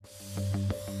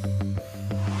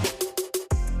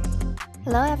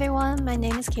Hello everyone, my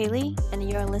name is Kaylee,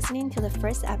 and you're listening to the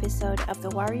first episode of the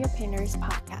Warrior Painters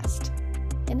podcast.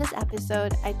 In this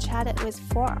episode, I chatted with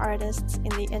 4 artists in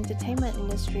the entertainment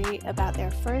industry about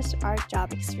their first art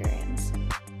job experience,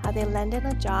 how they landed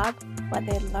a job, what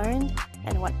they learned,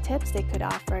 and what tips they could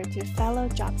offer to fellow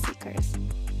job seekers.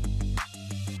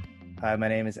 Hi, my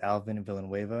name is Alvin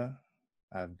Villanueva.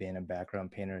 I've been a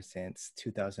background painter since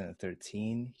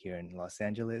 2013 here in Los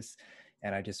Angeles.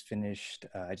 And I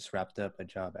just wrapped up a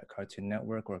job at Cartoon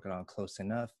Network working on Close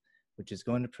Enough, which is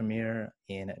going to premiere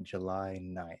in July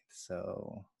 9th.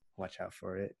 So watch out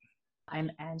for it. I'm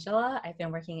Angela. I've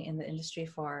been working in the industry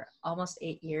for almost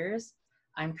 8 years.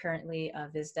 I'm currently a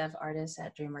Viz Dev artist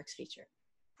at DreamWorks Feature.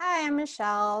 Hi, I'm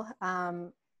Michelle.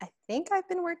 I think I've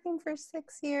been working for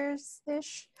 6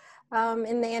 years-ish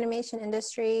in the animation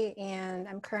industry, and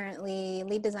I'm currently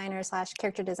lead designer /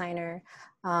 character designer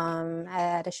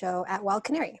at a show at Wild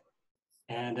Canary.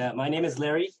 And my name is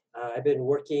Larry. I've been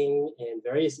working in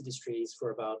various industries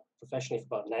professionally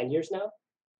for about 9 years now.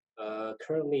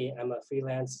 Currently, I'm a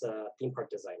freelance theme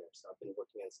park designer, so I've been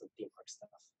working on some theme park stuff.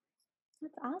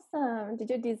 That's awesome.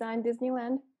 Did you design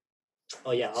Disneyland?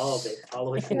 Oh yeah, all of it, all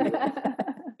the way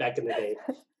back in the day.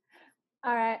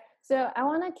 All right, so I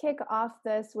want to kick off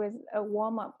this with a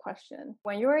warm-up question.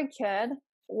 When you were a kid,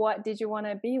 what did you want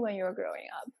to be when you were growing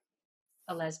up?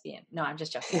 A lesbian. No, I'm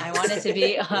just joking. I wanted to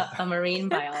be a marine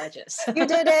biologist. You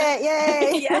did it!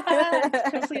 Yay! Yeah,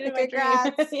 completed my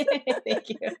dream. Yay, thank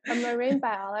you. A marine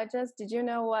biologist. Did you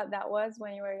know what that was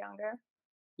when you were younger?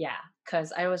 Yeah,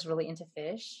 because I was really into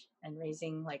fish and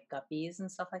raising like guppies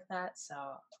and stuff like that. So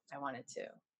I wanted to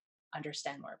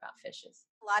understand more about fishes.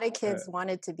 A lot of kids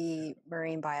wanted to be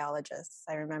marine biologists.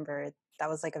 I remember that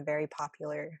was like a very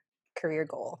popular career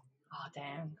goal. Oh,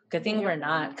 damn. Good thing we're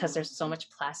not, because there's so much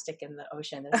plastic in the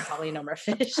ocean. There's probably no more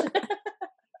fish.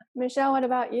 Michelle, what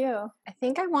about you? I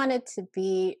think I wanted to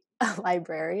be a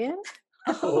librarian.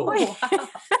 Oh, wow.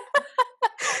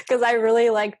 Because I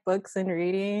really like books and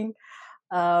reading.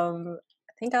 I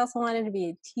think I also wanted to be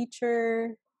a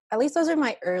teacher. At least those are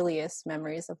my earliest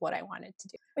memories of what I wanted to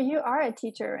do. But you are a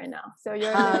teacher right now, so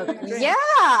you're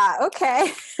yeah,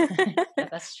 okay. Yeah,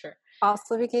 that's true.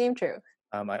 Also became true.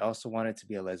 I also wanted to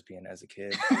be a lesbian as a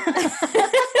kid.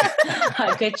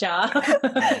 Good job.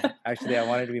 Actually, I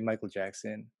wanted to be Michael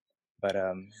Jackson, but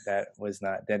that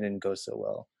didn't go so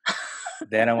well.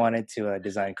 Then I wanted to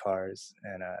design cars,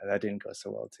 and that didn't go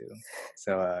so well too.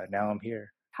 So now I'm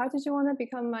here. How did you want to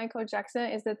become Michael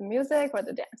Jackson? Is it the music or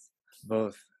the dance?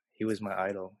 Both. He was my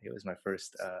idol. He was my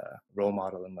first role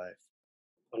model in life.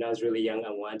 When I was really young, I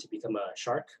wanted to become a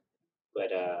shark, but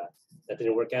that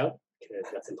didn't work out because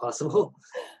that's impossible.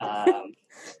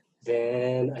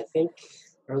 Then I think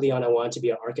early on I wanted to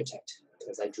be an architect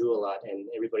because I drew a lot, and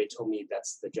everybody told me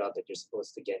that's the job that you're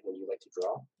supposed to get when you like to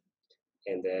draw.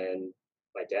 And then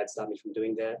my dad stopped me from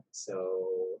doing that. So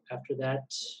after that,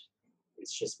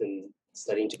 it's just been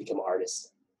studying to become an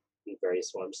artist in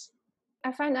various forms.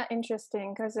 I find that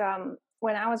interesting because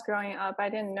when I was growing up, I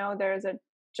didn't know there's a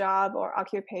job or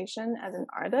occupation as an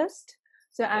artist.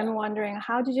 So I'm wondering,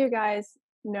 how did you guys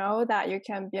know that you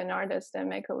can be an artist and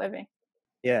make a living?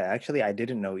 Yeah, actually, I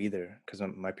didn't know either because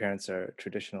my parents are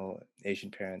traditional Asian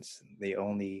parents. They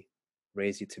only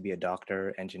raise you to be a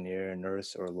doctor, engineer,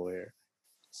 nurse, or lawyer.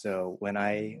 So when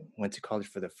I went to college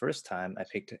for the first time, I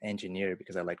picked engineer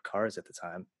because I liked cars at the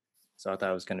time. So I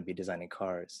thought I was going to be designing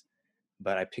cars.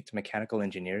 But I picked mechanical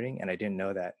engineering, and I didn't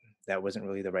know that that wasn't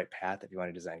really the right path if you want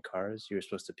to design cars. You were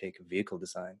supposed to pick vehicle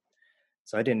design.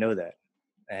 So I didn't know that.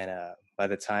 And by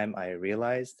the time I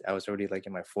realized, I was already like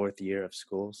in my 4th year of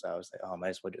school. So I was like, oh, I might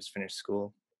as well just finish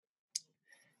school.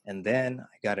 And then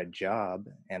I got a job,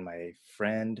 and my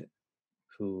friend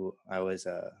who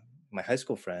my high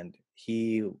school friend,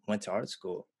 he went to art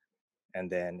school. And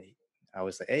then I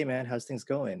was like, hey, man, how's things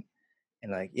going?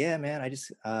 And like, yeah, man, I'm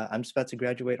just about to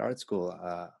graduate art school.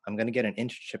 I'm going to get an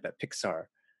internship at Pixar.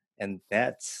 And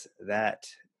that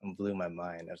blew my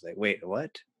mind. I was like, wait,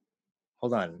 what?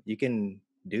 Hold on. You can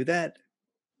do that?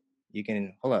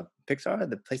 Hold on. Pixar,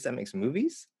 the place that makes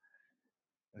movies?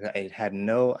 I had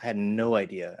no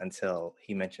idea until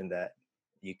he mentioned that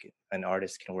an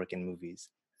artist can work in movies.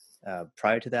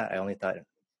 Prior to that, I only thought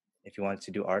if you wanted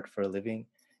to do art for a living,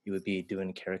 you would be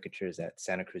doing caricatures at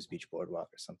Santa Cruz Beach Boardwalk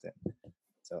or something.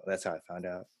 So that's how I found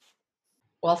out.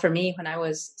 Well, for me, when I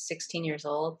was 16 years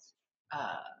old,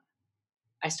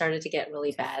 I started to get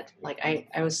really bad. Like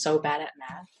I was so bad at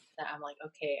math that I'm like,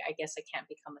 okay, I guess I can't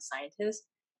become a scientist.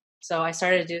 So I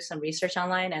started to do some research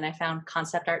online, and I found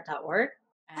conceptart.org.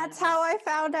 That's how I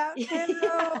found out too.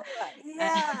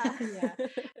 Yeah.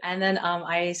 And then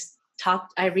I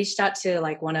I reached out to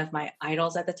like one of my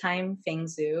idols at the time, Feng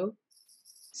Zhu.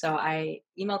 So I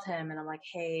emailed him and I'm like,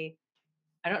 hey,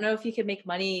 I don't know if you could make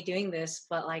money doing this,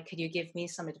 but like, could you give me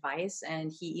some advice?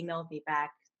 And he emailed me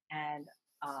back and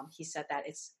he said that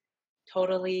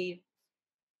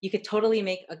you could totally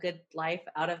make a good life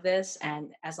out of this.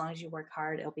 And as long as you work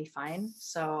hard, it'll be fine.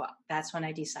 So that's when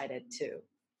I decided to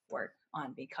work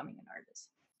on becoming an artist.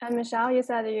 And Michelle, you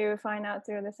said you find out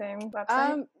through the same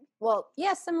website? Well,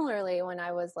 yeah, similarly when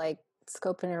I was like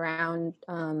scoping around,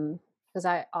 because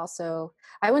I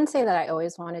wouldn't say that I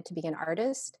always wanted to be an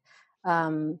artist,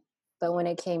 but when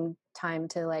it came time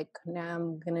to like, now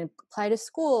I'm going to apply to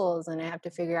schools and I have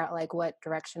to figure out like what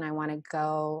direction I want to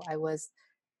go, I was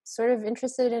sort of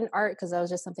interested in art because that was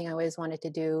just something I always wanted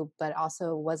to do, but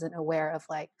also wasn't aware of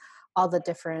like all the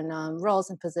different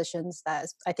roles and positions that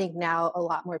I think now a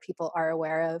lot more people are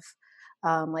aware of,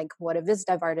 like what a vis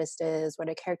dev artist is, what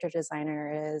a character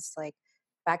designer is. Like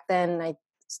back then,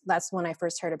 that's when I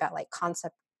first heard about like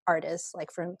concept artists,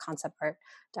 like from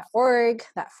conceptart.org,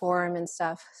 that forum and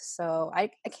stuff. So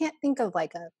I can't think of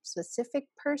like a specific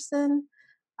person.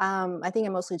 I think I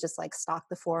mostly just like stalked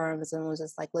the forums and was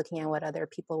just like looking at what other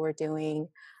people were doing.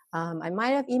 I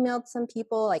might have emailed some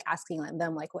people like asking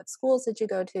them like, what schools did you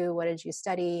go to? What did you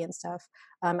study and stuff?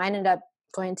 I ended up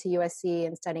going to USC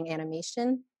and studying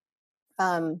animation,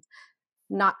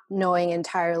 not knowing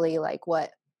entirely like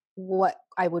what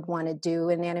I would want to do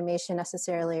in animation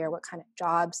necessarily or what kind of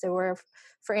jobs there were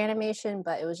for animation,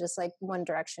 but it was just like one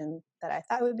direction that I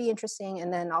thought would be interesting.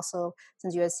 And then also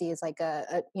since USC is like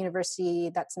a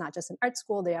university that's not just an art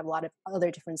school, they have a lot of other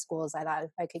different schools. I thought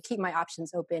I could keep my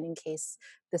options open in case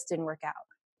this didn't work out.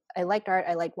 I liked art.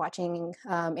 I liked watching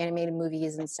animated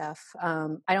movies and stuff.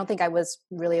 I don't think I was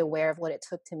really aware of what it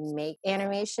took to make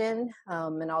animation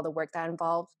and all the work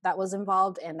that was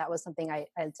involved. And that was something I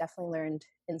definitely learned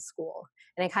in school.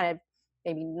 And I kind of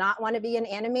maybe not want to be an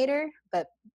animator, but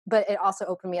it also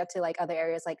opened me up to like other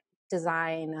areas like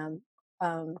design,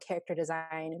 character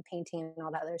design and painting and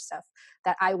all that other stuff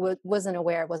that I wasn't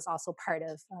aware was also part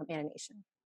of animation.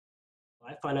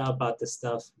 I found out about this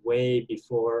stuff way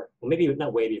before, well, maybe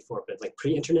not way before, but like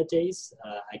pre-internet days.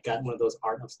 I got one of those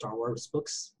Art of Star Wars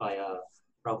books by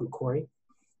Rahul Khori,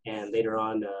 and later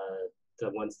on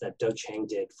the ones that Doug Chiang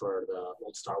did for the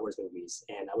old Star Wars movies.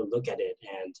 And I would look at it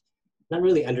and not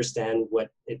really understand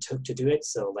what it took to do it.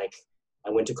 So like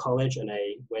I went to college and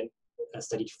I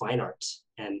studied fine art,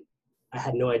 and I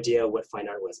had no idea what fine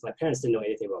art was. My parents didn't know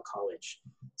anything about college.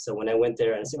 So when I went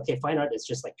there and I said, okay, fine art is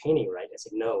just like painting, right? I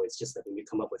said, no, it's just like when you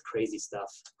come up with crazy stuff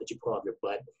that you pull out of your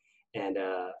butt. And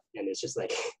it's just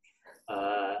like,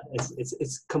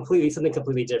 it's something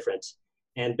completely different.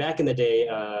 And back in the day,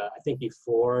 I think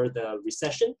before the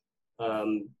recession,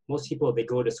 most people, they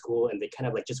go to school and they kind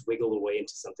of like just wiggle away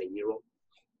into something. You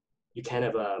kind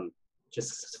of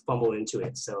just fumble into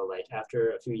it. So like after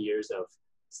a few years of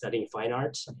studying fine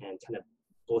art and kind of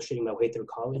bullshitting my way through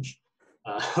college,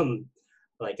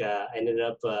 I ended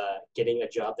up getting a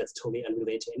job that's totally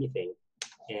unrelated to anything.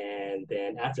 And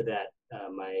then after that,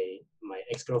 my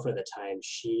ex-girlfriend at the time,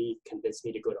 she convinced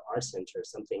me to go to Art Center,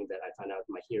 something that I found out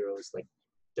my heroes like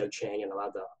Doug Chiang and a lot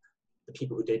of the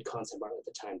people who did concept art at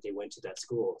the time, they went to that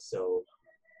school. So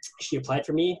she applied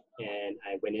for me and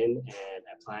I went in and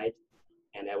applied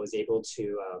and I was able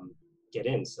to get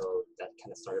in. So that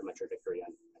kind of started my trajectory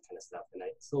on that kind of stuff. And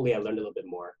I learned a little bit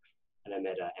more and I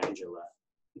met Angela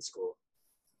in school.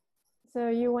 So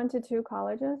you went to 2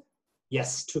 colleges?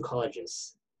 Yes, 2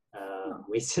 colleges.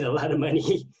 Wasted a lot of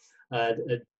money.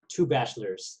 2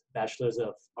 bachelors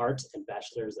of art and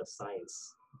bachelors of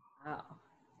science. Wow,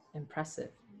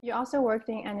 impressive. You also worked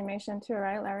in animation too,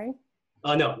 right, Larry?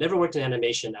 No, never worked in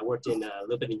animation. I worked in a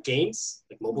little bit in games,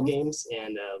 like mobile games,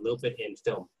 and a little bit in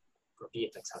film for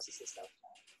VFX houses and stuff.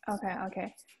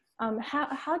 Okay.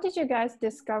 How did you guys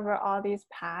discover all these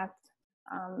paths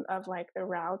of like the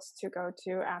routes to go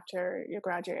to after you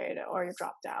graduated or you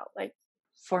dropped out? Like,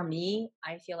 for me,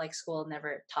 I feel like school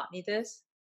never taught me this.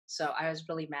 So I was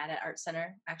really mad at Art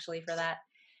Center actually for that.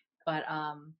 But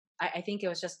I think it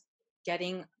was just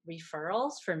getting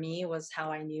referrals for me was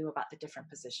how I knew about the different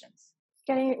positions.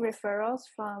 Getting referrals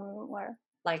from where?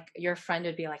 Like your friend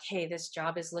would be like, hey, this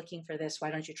job is looking for this. Why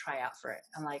don't you try out for it?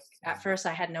 And like, at first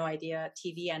I had no idea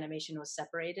TV animation was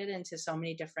separated into so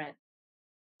many different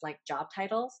like job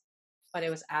titles, but it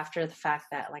was after the fact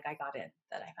that like I got in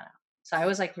that I found out. So I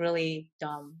was like really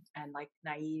dumb and like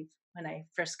naive when I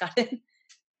first got in.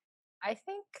 I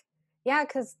think, yeah,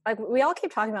 because like we all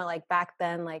keep talking about like back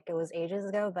then, like it was ages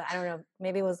ago, but I don't know,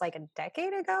 maybe it was like a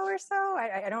decade ago or so.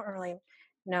 I don't really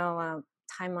know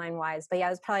timeline wise, but yeah,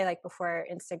 it was probably like before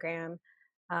Instagram.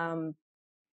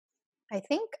 I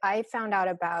think I found out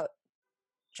about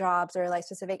jobs or like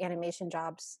specific animation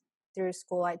jobs through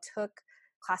school. I took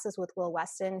classes with Will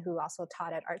Weston, who also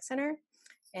taught at Art Center,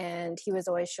 and he was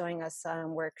always showing us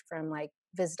work from like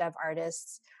viz dev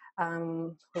artists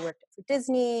who worked for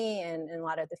Disney and a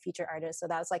lot of the feature artists. So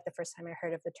that was like the first time I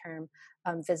heard of the term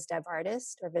viz dev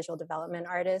artist or visual development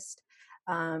artist,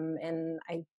 and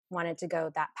I wanted to go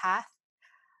that path.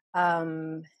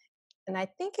 And I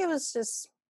think it was just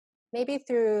maybe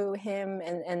through him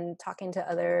and talking to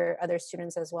other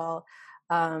students as well,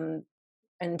 and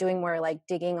doing more like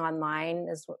digging online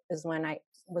is when I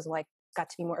was like got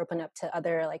to be more open up to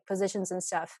other like positions and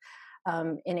stuff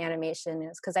in animation.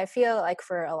 Is because I feel like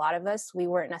for a lot of us we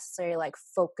weren't necessarily like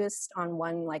focused on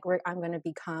one, like I'm going to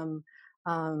become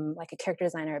like a character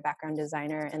designer, a background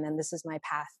designer, and then this is my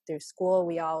path through school.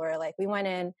 We all were like, we went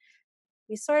in,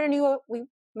 we sort of knew what we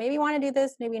maybe want to do,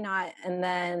 this maybe not, and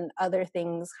then other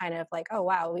things kind of like, oh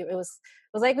wow, it was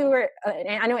like we were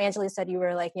I know Angela said you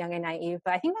were like young and naive,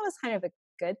 but I think that was kind of a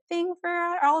good thing for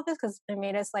all of us because it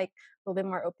made us like a little bit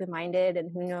more open-minded,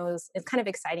 and who knows, it's kind of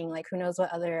exciting, like who knows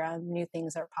what other new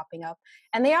things are popping up,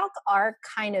 and they all are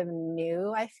kind of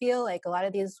new. I feel like a lot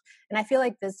of these, and I feel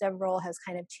like this dev role has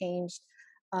kind of changed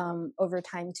over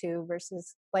time too,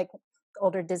 versus like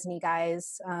older Disney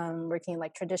guys working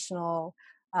like traditional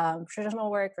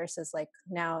work versus like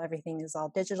now everything is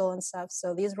all digital and stuff.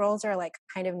 So these roles are like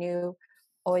kind of new,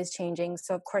 always changing.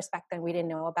 So of course back then we didn't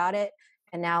know about it,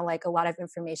 and now like a lot of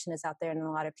information is out there, and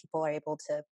a lot of people are able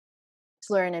to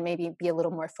learn and maybe be a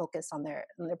little more focused on their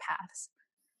paths.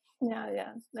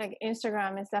 Yeah. Like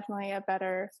Instagram is definitely a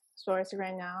better source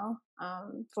right now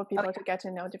for people to get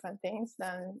to know different things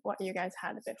than what you guys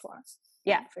had before.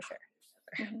 Yeah, for sure.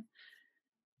 Mm-hmm.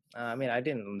 I mean, I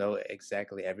didn't know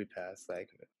exactly every path. Like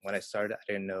when I started, I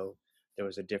didn't know there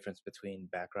was a difference between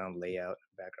background layout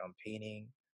and background painting.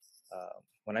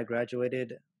 When I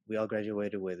graduated, we all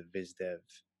graduated with viz dev.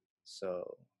 So,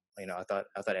 I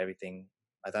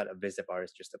thought a viz dev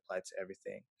artist just applied to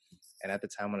everything. And at the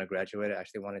time when I graduated, I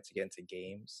actually wanted to get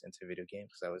into video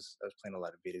games, because I was playing a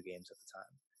lot of video games at the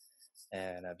time.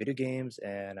 And video games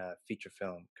and feature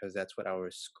film, because that's what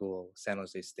our school, San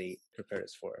Jose State, prepared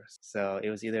us for. So it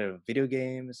was either video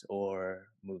games or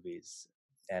movies,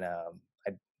 and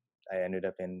I ended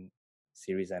up in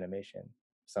series animation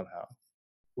somehow.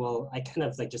 Well, I kind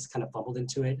of just fumbled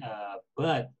into it,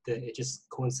 but it just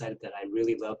coincided that I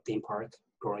really loved theme park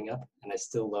growing up, and I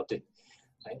still loved it.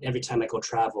 Every time I go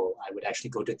travel, I would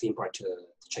actually go to a theme park to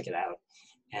check it out.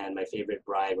 And my favorite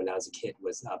ride when I was a kid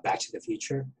was Back to the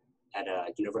Future at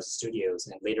Universal Studios.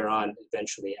 And later on,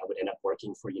 eventually, I would end up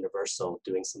working for Universal,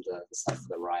 doing some of the stuff for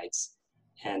the rides.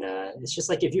 And it's just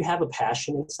like, if you have a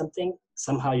passion in something,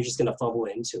 somehow you're just going to fumble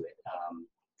into it.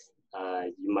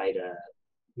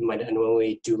 You might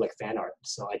unknowingly do like fan art.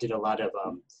 So I did a lot of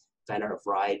fan art of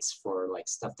rides for like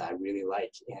stuff that I really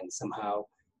like. And somehow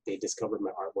they discovered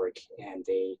my artwork, and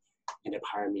they ended up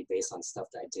hiring me based on stuff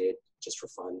that I did just for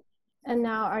fun. And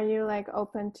now are you like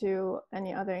open to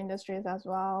any other industries as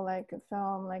well, like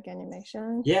film, like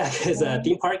animation? Yeah, because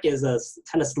theme park is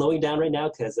kind of slowing down right now,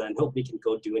 because nobody can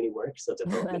go do any work, so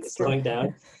development is slowing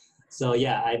down. So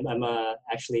yeah, I'm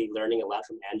actually learning a lot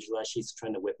from Angela. She's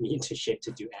trying to whip me into shape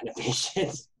to do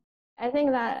animation. I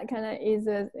think that kind of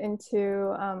eases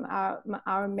into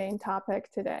our main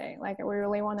topic today. Like we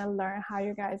really want to learn how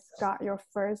you guys got your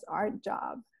first art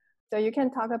job. So you can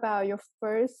talk about your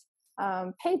first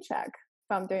paycheck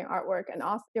from doing artwork, and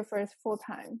also your first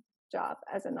full-time job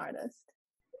as an artist.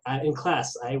 In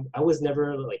class, I was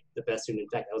never like the best student. In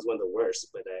fact, I was one of the worst,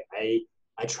 but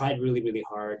I tried really, really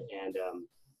hard,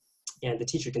 and the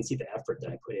teacher can see the effort that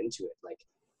I put into it. Like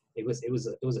it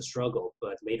was a struggle,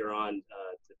 but later on,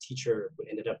 the teacher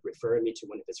ended up referring me to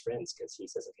one of his friends, because he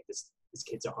says, okay, this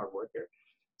kid's a hard worker.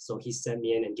 So he sent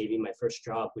me in and gave me my first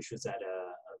job, which was at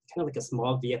a kind of like a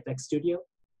small VFX studio.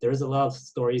 There was a lot of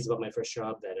stories about my first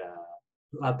job that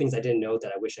a lot of things I didn't know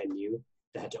that I wish I knew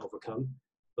that I had to overcome.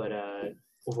 But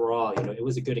overall, it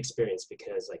was a good experience,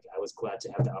 because like I was glad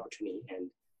to have the opportunity.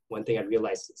 And one thing I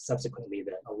realized subsequently,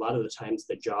 that a lot of the times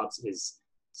the jobs is,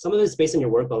 some of it is based on your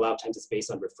work, but a lot of times it's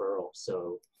based on referral.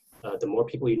 So the more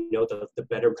people you know, the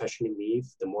better impression you leave,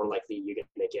 the more likely you're going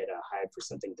to get hired for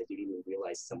something that you didn't even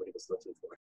realize somebody was looking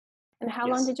for. And how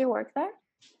long did you work there?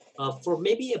 For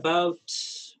maybe about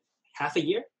half a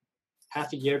year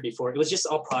before. It was just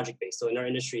all project-based. So in our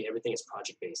industry, everything is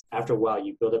project-based. After a while,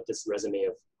 you build up this resume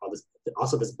of all this,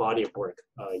 also this body of work.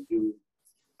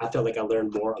 I felt like I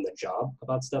learned more on the job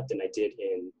about stuff than I did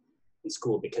in in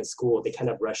school, because school, they kind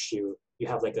of rush you. You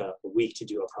have like a week to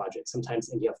do a project. Sometimes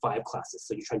and you have 5 classes,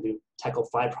 so you're trying to tackle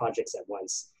 5 projects at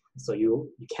once. So you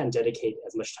can't dedicate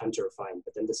as much time to refine.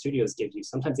 But then the studios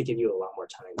sometimes they give you a lot more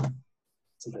time.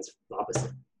 Sometimes the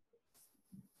opposite.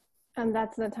 And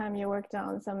that's the time you worked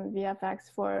on some VFX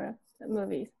for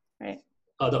movies, right?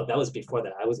 Oh no, that was before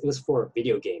that. It was for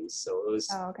video games. So it was.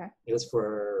 Oh, okay. It was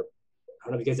for. I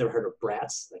don't know if you guys ever heard of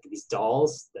Bratz, like these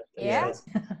dolls. Yeah.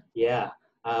 Yeah.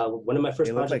 One of my first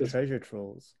They look projects like treasure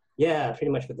trolls. Yeah,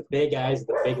 pretty much, with the big eyes,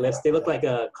 the big lips. They look like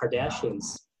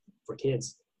Kardashians for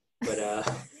kids. But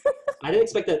I didn't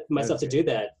expect myself to do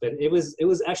that. But it was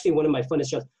actually one of my funnest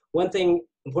jobs.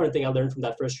 Important thing I learned from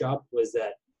that first job was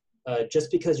that just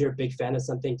because you're a big fan of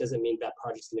something doesn't mean that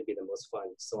project's going to be the most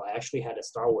fun. So I actually had a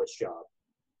Star Wars job,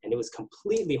 and it was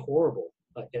completely horrible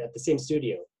at the same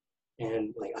studio.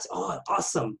 And like I was, oh,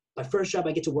 awesome! My first job,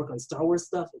 I get to work on Star Wars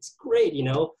stuff. It's great,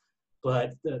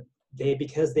 But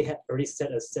because they had already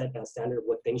set a standard of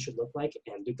what things should look like,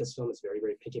 and Lucasfilm is very,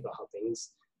 very picky about how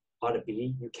things ought to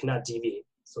be, you cannot deviate.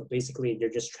 So basically,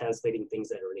 you're just translating things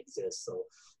that already exist. So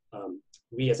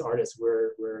we as artists,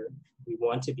 we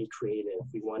want to be creative.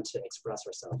 We want to express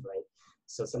ourselves, right?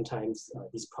 So sometimes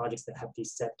these projects that have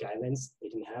these set guidelines, they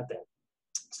didn't have that.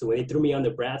 So when they threw me on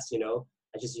the Bratz,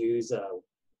 I just use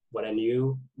what I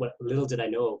knew, what little did I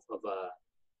know of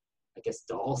I guess,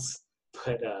 dolls,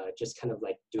 but just kind of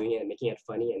like doing it and making it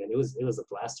funny. And then it was a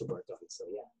blast to work on. So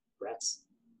yeah, Bratz.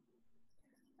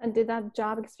 And did that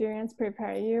job experience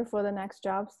prepare you for the next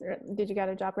jobs? Or did you get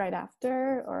a job right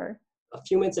after, or? A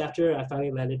few months after, I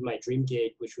finally landed my dream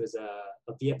gig, which was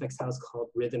a VFX house called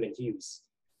Rhythm and Hues.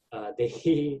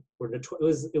 It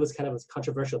was kind of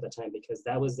controversial at the time, because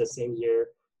that was the same year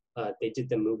they did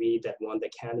the movie that won the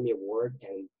Academy Award.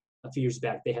 And a few years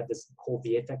back, they had this whole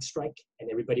VFX strike, and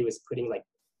everybody was putting like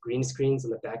green screens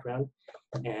in the background.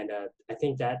 And I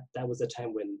think that was a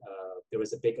time when there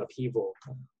was a big upheaval,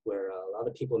 where a lot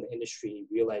of people in the industry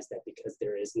realized that because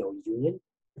there is no union,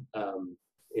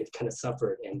 it kind of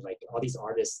suffered. And like all these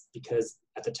artists, because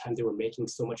at the time they were making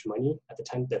so much money, at the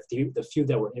time the few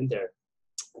that were in there,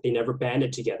 they never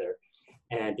banded together.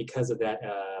 And because of that,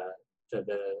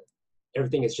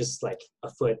 everything is just like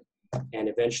afoot. And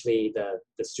eventually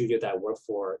the studio that I worked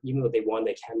for, even though they won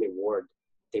the Academy Award,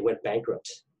 they went bankrupt.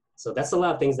 So that's a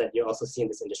lot of things that you also see in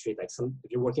this industry. Like if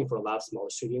you're working for a lot of smaller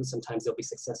studios, sometimes they'll be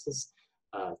successes.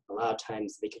 A lot of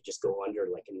times they could just go under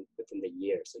within the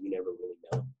year. So you never really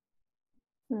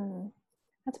know.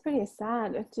 That's pretty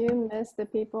sad. Do you miss the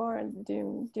people, or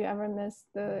do you ever miss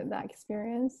that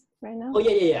experience right now? Oh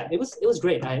yeah. It was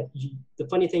great. The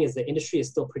funny thing is the industry is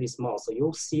still pretty small, so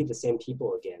you'll see the same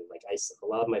people again. Like a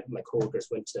lot of my coworkers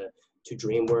went to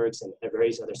DreamWorks and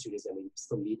various other studios, and we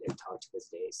still meet and talk to this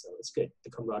day. So it's good.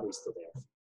 The camaraderie is still there.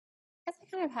 I guess I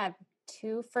kind of had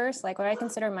two first. Like what I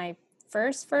consider my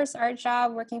first art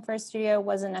job working for a studio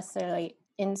wasn't necessarily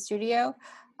in studio.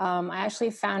 I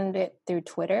actually found it through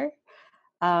Twitter.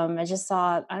 I just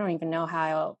saw, I don't even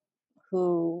know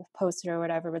who posted or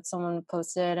whatever, but someone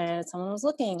posted and someone was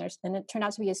looking, and it turned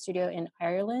out to be a studio in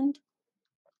Ireland.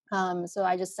 So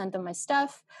I just sent them my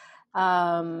stuff,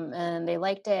 and they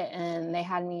liked it, and they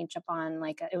had me jump on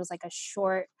it was like a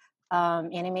short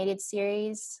animated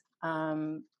series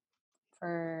for,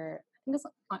 I think it was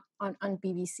on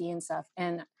BBC and stuff.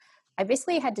 And I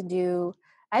basically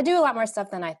I do a lot more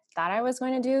stuff than I thought I was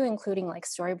going to do, including like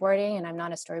storyboarding. And I'm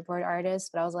not a storyboard artist,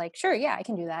 but I was like, sure, yeah, I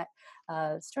can do that.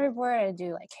 Storyboard, I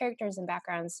do like characters and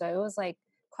backgrounds. So it was like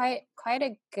quite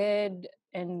a good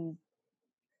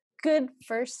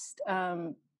first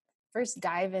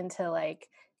dive into like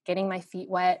getting my feet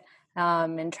wet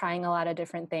and trying a lot of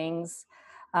different things.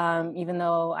 Even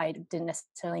though I didn't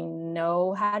necessarily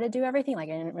know how to do everything, like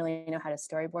I didn't really know how to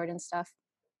storyboard and stuff.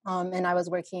 And I was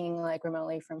working like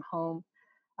remotely from home.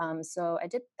 So I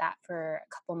did that for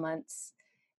a couple months,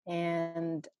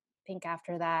 and I think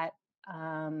after that,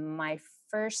 my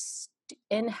first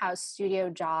in-house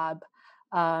studio job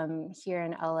here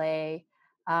in LA,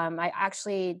 I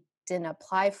actually didn't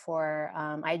apply for.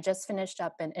 I just finished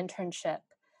up an internship,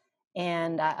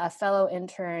 and a fellow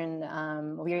intern,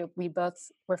 we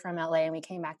both were from LA, and we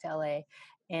came back to LA.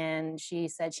 And she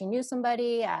said she knew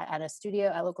somebody at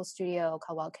a local studio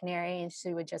called Wild Canary, and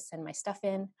she would just send my stuff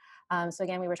in. So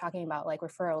again, we were talking about like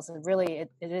referrals, and really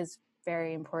it is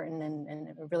very important and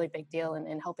a really big deal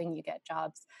in helping you get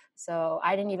jobs. So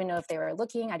I didn't even know if they were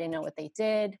looking. I didn't know what they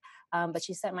did, but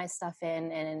she sent my stuff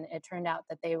in, and it turned out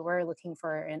that they were looking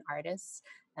for an artist.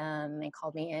 They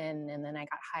called me in, and then I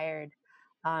got hired.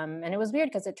 And it was weird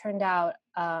because it turned out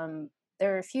there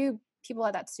were a few people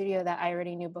at that studio that I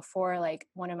already knew before. Like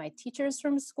one of my teachers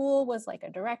from school was like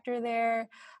a director there.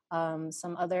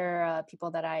 Some other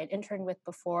people that I had interned with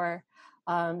before.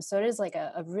 So it is like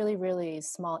a really, really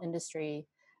small industry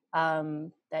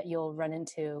that you'll run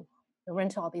into. You'll run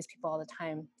into all these people all the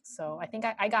time. So I think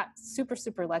I got super,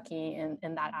 super lucky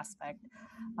in that aspect.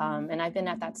 And I've been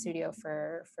at that studio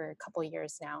for a couple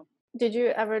years now. Did you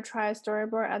ever try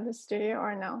storyboard at the studio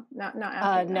or no? Not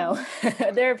after No.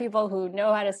 There are people who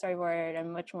know how to storyboard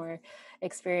and much more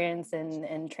experienced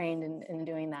and trained in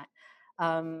doing that.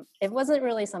 It wasn't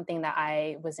really something that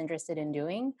I was interested in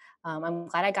doing. I'm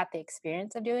glad I got the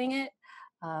experience of doing it,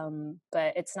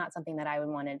 but it's not something that I would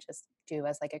want to just do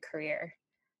as like a career.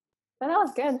 But that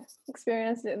was good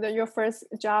experience. Your first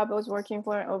job was working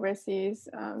for an overseas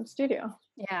studio.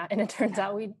 Yeah, and it turns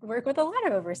out we work with a lot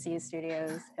of overseas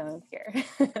studios here.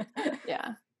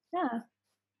 Yeah.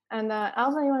 And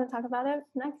Alvin, you want to talk about it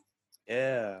next?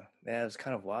 Yeah, it was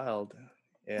kind of wild.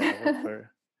 Yeah, I worked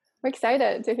for We're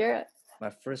excited to hear it. my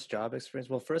first job experience.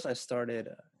 Well, first I started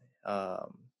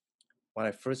when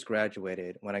I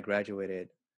graduated. When I graduated,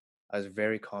 I was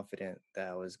very confident that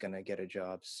I was gonna get a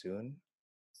job soon.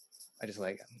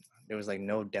 There was like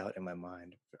no doubt in my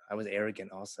mind. I was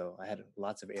arrogant also. I had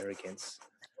lots of arrogance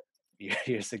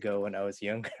years ago when I was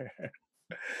younger.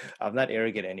 I'm not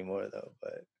arrogant anymore though,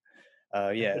 but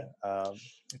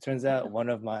it turns out one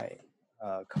of my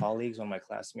colleagues, one of my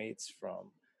classmates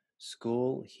from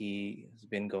school, he's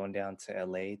been going down to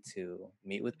LA to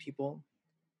meet with people,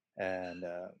 and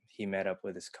he met up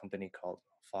with this company called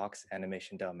Fox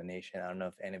Animation Domination. I don't know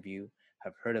if any of you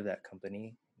have heard of that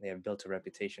company. They have built a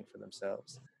reputation for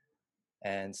themselves.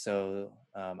 And so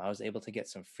I was able to get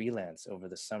some freelance over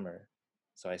the summer.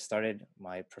 So I started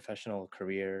my professional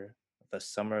career the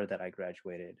summer that I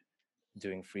graduated,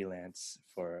 doing freelance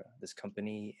for this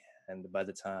company. And by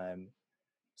the time,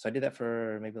 so I did that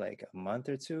for maybe like a month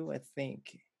or two, I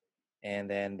think. And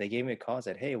then they gave me a call and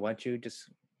said, hey, why don't you just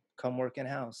come work in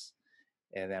house?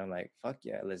 And then I'm like, fuck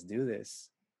yeah, let's do this.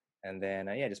 And then,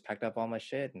 just packed up all my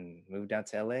shit and moved down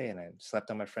to LA, and I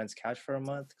slept on my friend's couch for a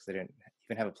month because I didn't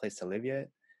even have a place to live yet.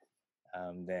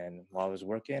 Then while I was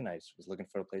working, I was looking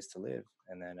for a place to live.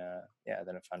 And then,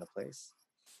 then I found a place.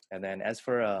 And then as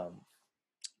for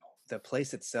the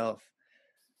place itself,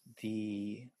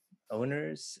 the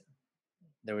owners,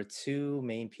 there were two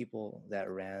main people that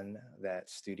ran that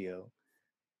studio.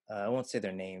 I won't say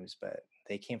their names, but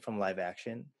they came from live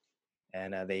action.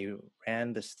 And they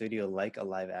ran the studio like a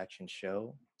live action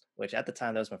show, which at the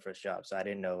time that was my first job, so I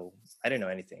didn't know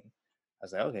anything. I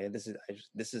was like, okay,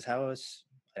 this is how an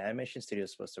animation studio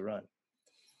is supposed to run,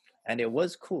 and it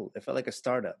was cool. It felt like a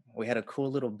startup. We had a cool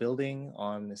little building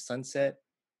on the Sunset.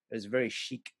 It was very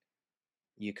chic.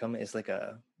 You come, it's like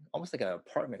almost like an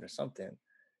apartment or something.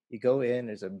 You go in,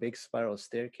 there's a big spiral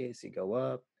staircase. You go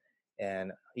up,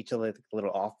 and each of the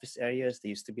little office areas, there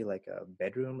used to be like a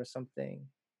bedroom or something.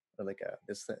 Or like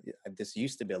this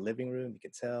used to be a living room, you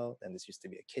could tell, and this used to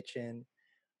be a kitchen,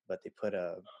 but they put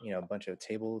a bunch of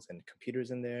tables and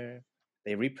computers in there.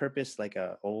 They repurposed like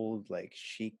a old like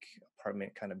chic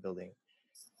apartment kind of building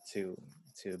to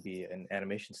be an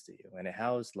animation studio, and it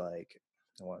housed like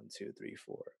 20,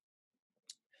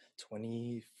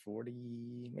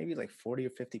 40, maybe like 40 or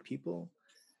 50 people.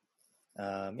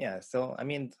 So I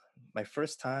mean, my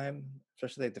first time,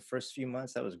 especially like the first few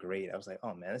months, that was great. I was like,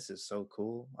 oh man, this is so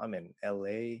cool. I'm in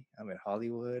LA, I'm in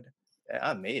Hollywood,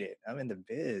 I made it, I'm in the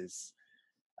biz.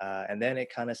 And then it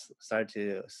kind of started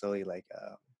to slowly like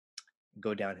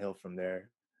go downhill from there,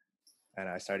 and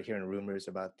I started hearing rumors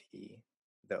about the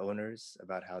owners,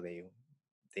 about how they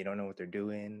don't know what they're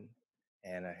doing.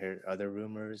 And I heard other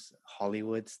rumors,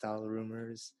 Hollywood style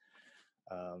rumors,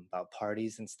 about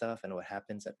parties and stuff and what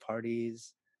happens at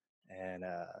parties. And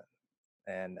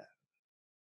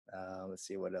let's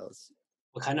see what else.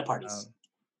 What kind of parties?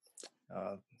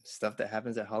 Stuff that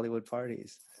happens at Hollywood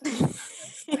parties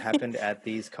happened at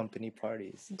these company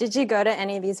parties. Did you go to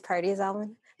any of these parties,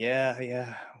 Alvin? Yeah,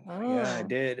 I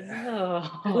did.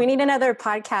 Oh. We need another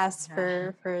podcast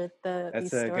for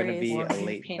That's these going to be More a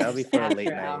late. pain That'll be for a after late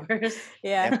night. hours.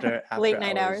 Yeah, After late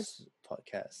night hours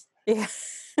podcast. Yeah.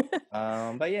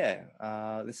 But yeah,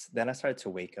 then I started to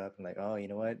wake up and like, oh, you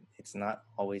know what? It's not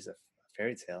always a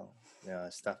fairy tale.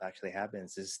 Stuff actually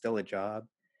happens. This is still a job.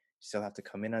 You still have to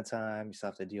come in on time. You still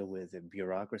have to deal with the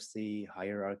bureaucracy,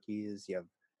 hierarchies. You have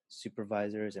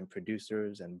supervisors and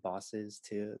producers and bosses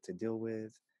to deal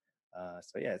with.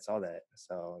 So yeah, it's all that.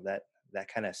 So that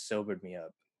kind of sobered me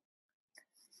up.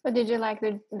 But did you like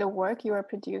the work you were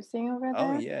producing over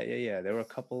there? Oh yeah. There were a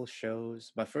couple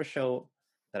shows. My first show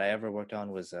that I ever worked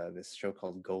on was this show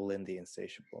called Golan the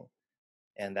Insatiable.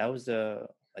 And that was a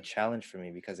challenge for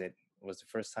me because it was the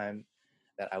first time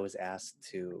that I was asked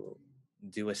to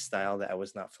do a style that I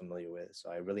was not familiar with. So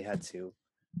I really had to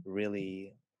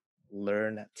really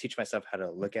teach myself how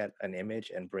to look at an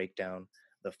image and break down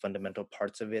the fundamental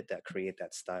parts of it that create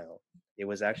that style. It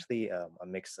was actually a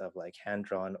mix of like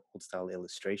hand-drawn old style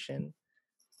illustration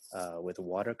with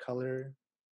watercolor.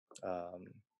 Um,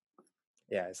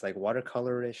 yeah, it's like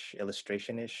watercolorish,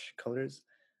 illustration-ish colors.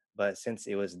 But since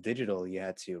it was digital, you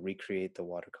had to recreate the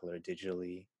watercolor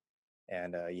digitally,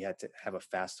 and you had to have a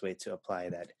fast way to apply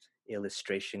that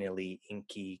illustrationally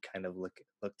inky kind of look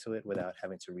to it without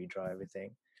having to redraw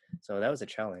everything. So that was a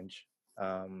challenge.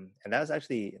 And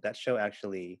that show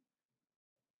actually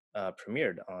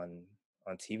premiered on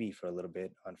TV for a little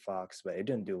bit on Fox, but it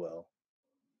didn't do well.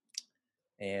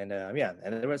 And yeah,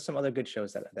 and there were some other good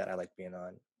shows that I like being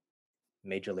on: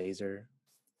 Major Lazer,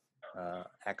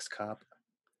 Axe Cop,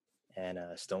 and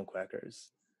Stonecrackers.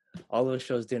 All those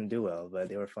shows didn't do well, but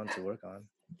they were fun to work on.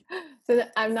 So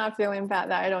I'm not feeling bad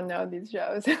that I don't know these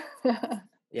shows.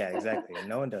 Yeah, exactly.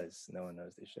 No one does. No one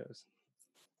knows these shows.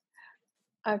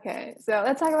 Okay, so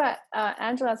let's talk about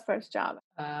Angela's first job.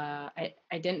 I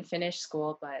didn't finish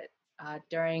school, but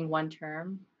during one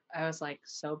term, I was like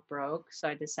so broke, so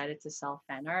I decided to sell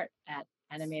fan art at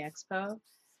Anime Expo.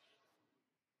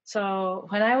 So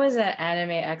when I was at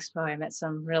Anime Expo, I met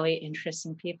some really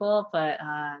interesting people, but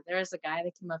there was a guy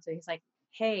that came up to me. He's like,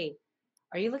 "Hey,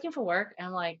 are you looking for work?" And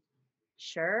I'm like,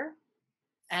 "Sure."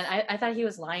 And I thought he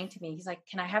was lying to me. He's like,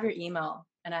 "Can I have your email?"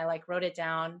 And I like wrote it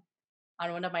down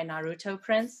on one of my Naruto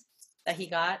prints that he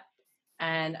got,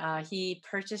 and he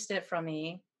purchased it from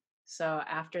me. So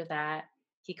after that,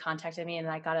 he contacted me, and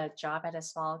I got a job at a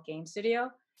small game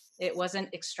studio. It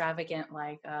wasn't extravagant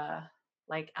like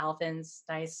Alvin's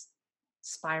nice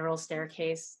spiral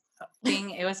staircase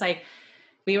thing. It was like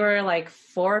we were like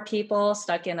 4 people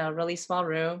stuck in a really small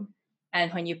room,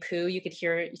 and when you poo, you could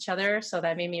hear each other. So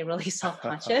that made me really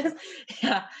self-conscious.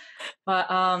 Yeah,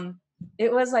 but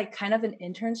it was like kind of an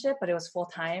internship, but it was full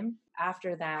time.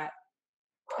 After that,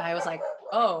 I was like,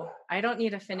 oh, I don't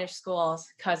need to finish school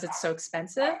because it's so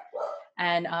expensive.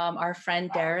 And our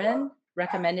friend Darren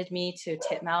recommended me to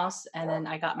Titmouse, and then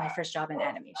I got my first job in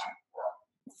animation.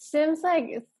 Seems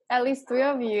like at least 3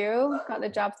 of you got the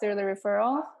job through the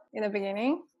referral in the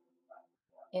beginning.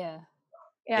 Yeah.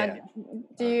 Yeah.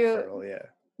 Do you? Referral, yeah.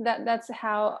 That's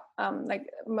how like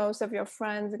most of your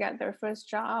friends get their first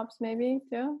jobs, maybe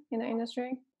too, in the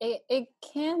industry. It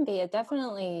can be. It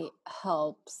definitely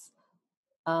helps.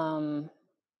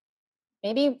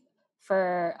 Maybe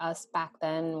for us back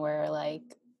then, where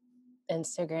like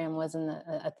Instagram wasn't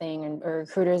a thing, or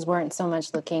recruiters weren't so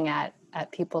much looking at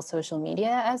people's social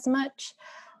media as much.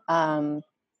 And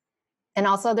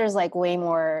also there's like way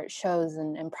more shows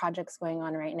and projects going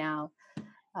on right now.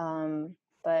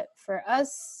 But for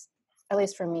us, at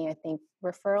least for me, I think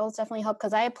referrals definitely help,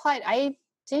 because I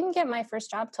didn't get my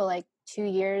first job till like 2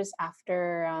 years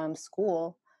after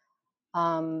school.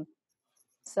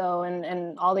 So,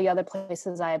 and all the other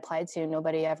places I applied to,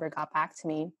 nobody ever got back to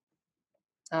me.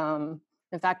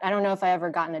 In fact, I don't know if I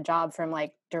ever gotten a job from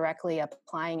like directly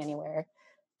applying anywhere.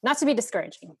 Not to be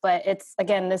discouraging, but it's,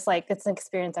 again, this like, it's an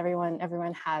experience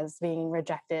everyone has, being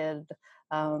rejected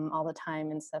all the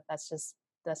time and stuff. That's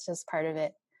just part of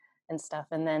it and stuff.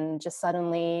 And then just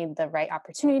suddenly the right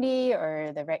opportunity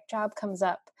or the right job comes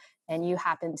up, and you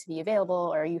happen to be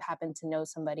available, or you happen to know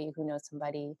somebody who knows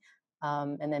somebody,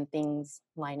 and then things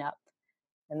line up,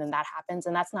 and then that happens.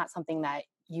 And that's not something that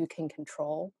you can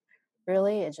control,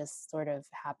 really. It just sort of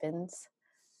happens.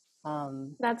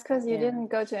 That's because you didn't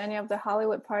go to any of the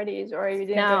Hollywood parties, or you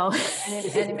didn't No. go to any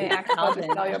Anime Expo to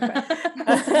sell your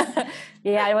print.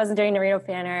 Yeah, I wasn't doing Naruto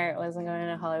fan art. I wasn't going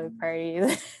to Hollywood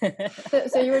parties.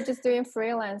 So you were just doing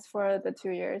freelance for the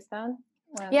 2 years then?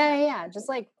 Yeah. Just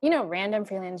like, random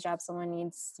freelance jobs. Someone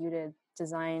needs you to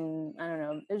design, I don't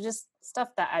know. It was just stuff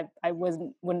that I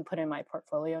wouldn't put in my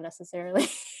portfolio necessarily,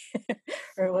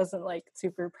 or it wasn't like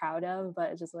super proud of,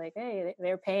 but just like, hey,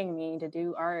 they're paying me to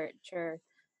do art. Sure.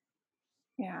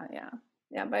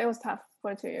 Yeah, but it was tough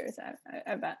for 2 years,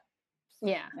 I bet.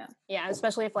 Yeah,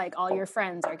 especially if like all your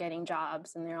friends are getting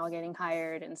jobs and they're all getting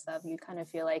hired and stuff, you kind of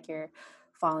feel like you're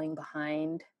falling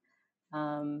behind.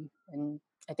 And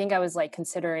I think I was like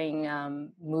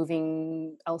considering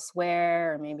moving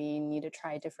elsewhere, or maybe need to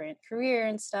try a different career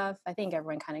and stuff. I think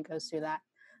everyone kind of goes through that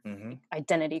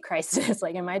identity crisis.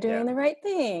 Like, am I doing the right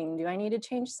thing? Do I need to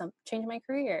change my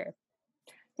career?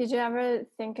 Did you ever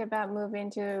think about moving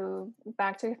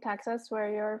back to Texas,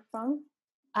 where you're from?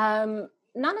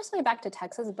 Not necessarily back to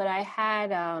Texas, but I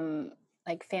had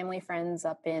like family friends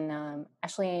up in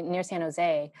actually near San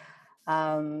Jose.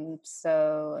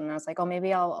 So, and I was like, oh,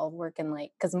 maybe I'll work in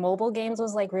like, because mobile games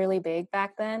was like really big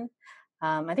back then.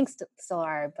 I think still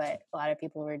are, but a lot of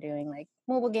people were doing like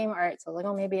mobile game art. So I was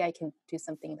like, oh, maybe I can do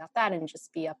something about that and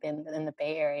just be up in the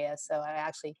Bay Area. So I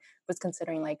actually was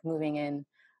considering like moving in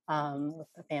with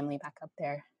the family back up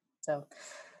there. So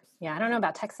yeah, I don't know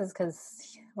about Texas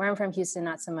because where I'm from, Houston,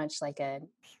 not so much like an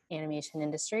animation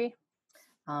industry.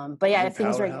 But yeah, if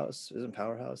things were Isn't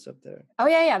Powerhouse up there? Oh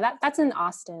yeah, that's in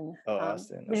Austin. Oh,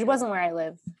 Austin, which okay. wasn't where I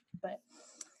live, but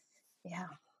yeah.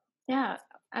 Yeah,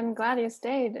 I'm glad you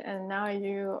stayed, and now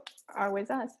you are with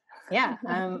us. Yeah,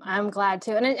 I'm glad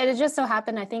too, and it just so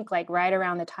happened. I think like right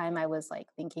around the time I was like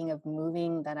thinking of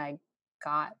moving, that I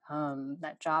got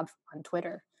that job on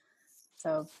Twitter.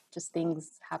 So just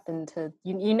things happen to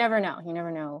you. You never know. You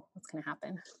never know what's going to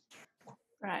happen.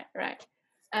 Right.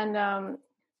 And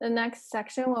the next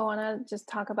section, we want to just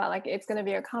talk about, like, it's going to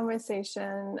be a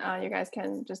conversation. You guys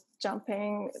can just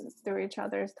jumping through each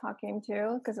other's talking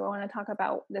too, because we want to talk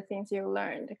about the things you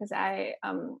learned. Because I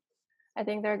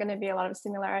think there are going to be a lot of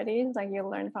similarities. Like you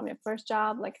learned from your first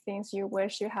job, like things you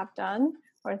wish you have done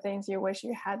or things you wish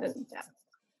you hadn't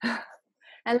done.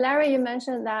 And Larry, you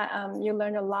mentioned that you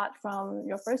learned a lot from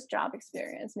your first job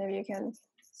experience. Maybe you can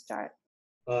start.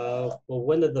 Well,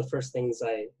 one of the first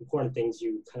important things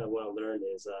you kind of want to learn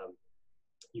is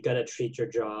you got to treat your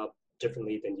job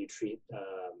differently than you treat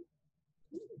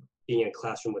being in a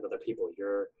classroom with other people.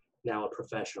 You're now a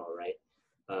professional, right?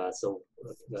 So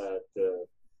the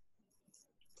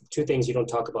two things you don't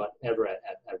talk about ever at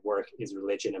work is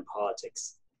religion and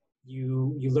politics.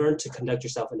 You learn to conduct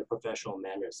yourself in a professional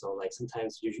manner. So like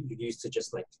sometimes you're used to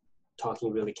just like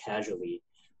talking really casually,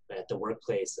 but at the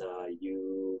workplace,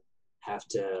 you have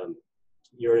to,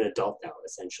 you're an adult now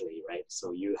essentially, right?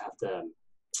 So you have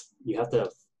to,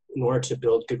 in order to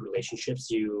build good relationships,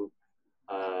 you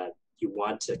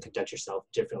want to conduct yourself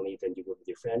differently than you would with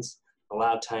your friends. A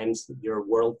lot of times your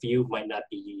worldview might not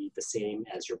be the same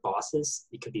as your boss's.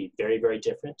 It could be very, very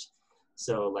different.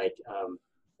 So like,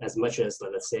 as much as,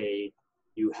 let's say,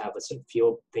 you have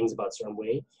feel things about a certain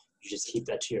way, you just keep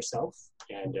that to yourself,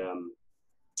 and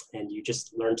you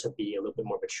just learn to be a little bit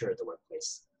more mature at the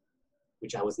workplace,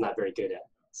 which I was not very good at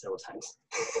several times.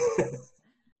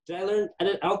 Did I learn?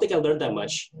 I don't think I learned that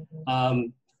much.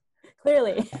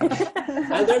 Clearly.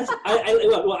 I learned,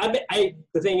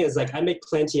 the thing is, like, I make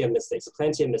plenty of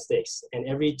mistakes, and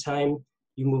every time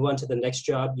you move on to the next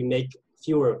job, you make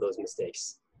fewer of those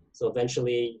mistakes. So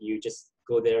eventually you just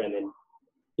go there, and then,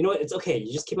 you know, it's okay.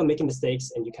 You just keep on making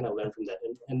mistakes, and you kind of learn from that.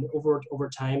 And over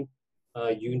time,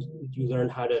 you learn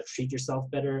how to treat yourself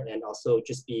better, and also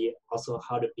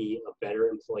how to be a better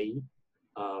employee.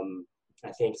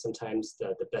 I think sometimes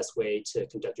the best way to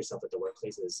conduct yourself at the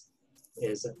workplace is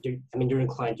you're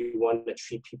inclined, you want to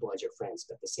treat people as your friends,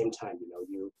 but at the same time,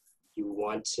 you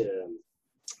want to,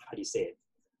 how do you say it?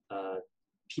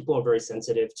 People are very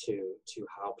sensitive to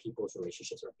how people's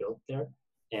relationships are built there,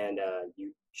 and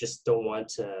you just don't want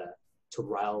to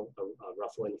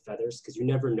ruffle any feathers, because you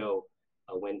never know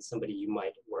when somebody you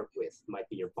might work with might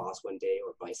be your boss one day,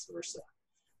 or vice versa.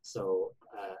 So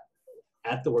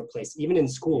at the workplace, even in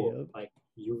school, like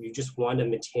you just want to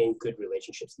maintain good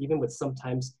relationships, even with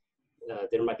sometimes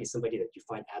there might be somebody that you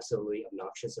find absolutely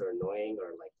obnoxious or annoying,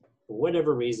 or like for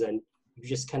whatever reason, you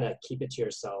just kind of keep it to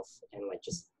yourself and like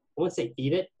just, I wouldn't say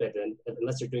eat it, but then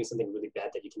unless you're doing something really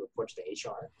bad that you can report to the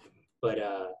HR. But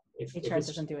if HR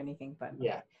doesn't do anything, but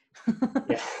yeah,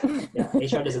 yeah,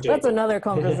 HR doesn't do That's anything. another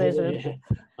conversation.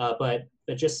 Yeah. But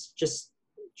just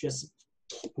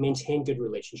maintain good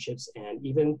relationships. And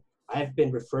even I've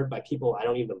been referred by people I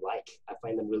don't even like. I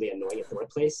find them really annoying at the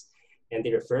workplace, and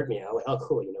they referred me. I'm like, oh,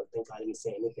 cool. Thank God I didn't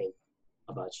say anything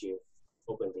about you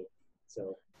openly.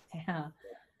 So yeah.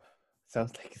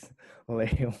 Sounds like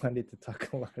Larry wanted to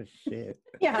talk a lot of shit.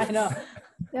 Yeah, I know.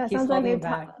 Yeah, He's sounds like holding you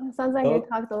back. you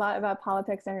talked a lot about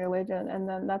politics and religion, and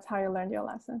then that's how you learned your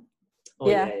lesson. Oh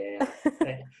yeah.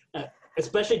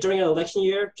 Especially during an election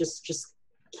year, just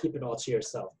keep it all to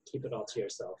yourself. Keep it all to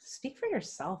yourself. Speak for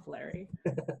yourself, Larry.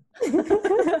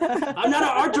 I'm not an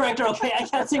art director, okay? I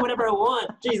can't say whatever I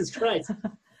want. Jesus Christ.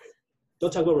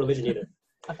 Don't talk about religion either.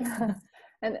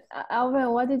 And Alvin,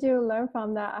 what did you learn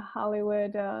from that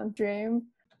Hollywood dream?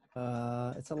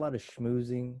 It's a lot of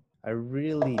schmoozing. I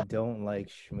really don't like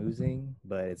schmoozing,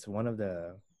 but it's one of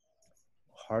the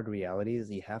hard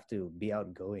realities. You have to be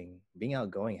outgoing. Being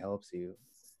outgoing helps you.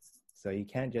 So you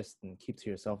can't just keep to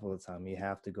yourself all the time. You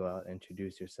have to go out and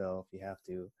introduce yourself. You have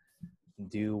to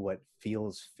do what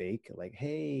feels fake. Like,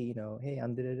 hey, hey,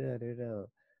 I'm da-da-da-da-da.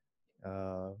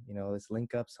 Let's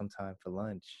link up sometime for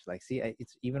lunch. Like, see,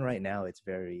 it's even right now, it's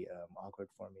very awkward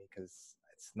for me, because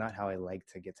That's not how I like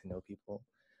to get to know people.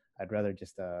 I'd rather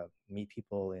just meet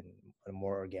people in a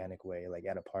more organic way, like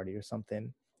at a party or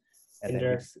something, and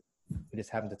then we just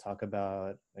happen to talk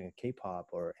about like K-pop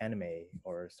or anime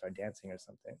or start dancing or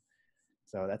something.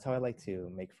 So that's how I like to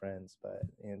make friends. But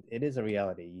it is a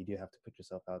reality. You do have to put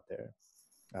yourself out there.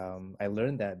 I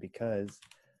learned that because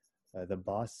the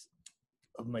boss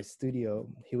of my studio,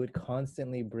 he would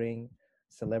constantly bring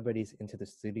celebrities into the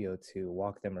studio to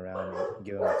walk them around and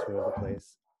give them a tour of the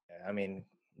place. I mean,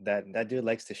 that dude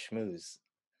likes to schmooze.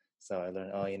 So I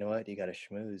learned, oh, you know what? You got to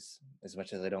schmooze. As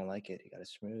much as I don't like it, you got to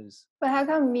schmooze. But how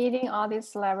come meeting all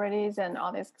these celebrities and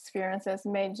all these experiences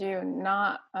made you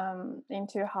not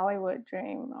into Hollywood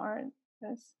dream or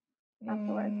this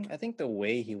afterwards? I think the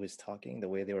way he was talking, the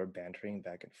way they were bantering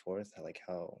back and forth, like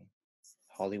how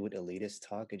Hollywood elitists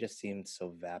talk, it just seemed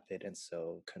so vapid and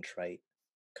so contrived.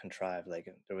 Like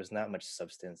there was not much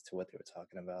substance to what they were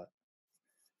talking about.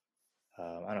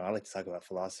 I don't know. I like to talk about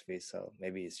philosophy, so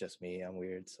maybe it's just me. I'm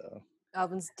weird, so.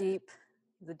 Alvin's deep.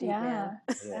 The deep man.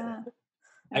 Yeah.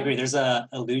 I agree. There's a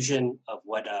illusion of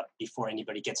what before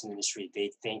anybody gets in the industry,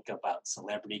 they think about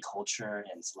celebrity culture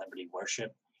and celebrity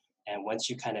worship. And once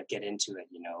you kind of get into it,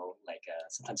 like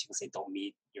sometimes you can say, don't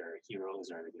meet your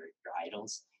heroes or your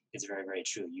idols. It's very, very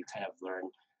true. You kind of learn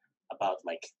about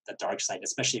like the dark side,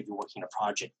 especially if you're working a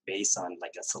project based on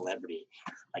like a celebrity.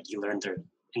 Like you learn their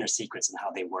inner secrets and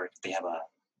how they work. They have a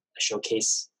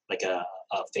showcase, like a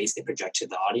face they project to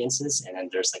the audiences, and then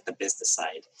there's like the business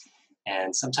side.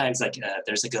 And sometimes like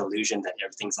there's like an illusion that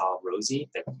everything's all rosy,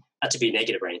 but not to be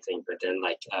negative or anything, but then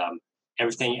like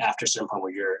everything after a certain point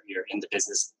where you're in the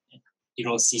business, you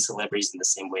don't see celebrities in the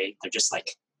same way.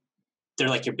 They're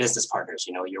like your business partners.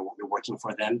 You're working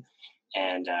for them,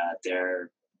 and they're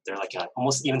like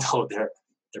almost, even though they're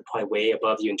probably way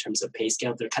above you in terms of pay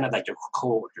scale, they're kind of like your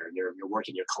coworker. You're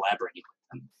working, you're collaborating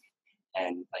with them,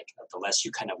 and like the less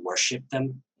you kind of worship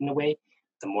them in a way,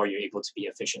 the more you're able to be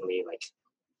efficiently like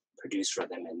produce for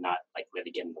them and not like let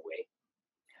it get in the way.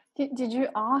 Did you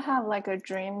all have like a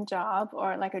dream job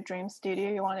or like a dream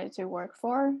studio you wanted to work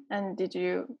for? And did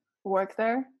you work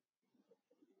there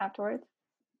afterwards?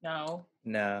 No.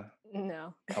 No.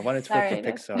 I wanted to Larry,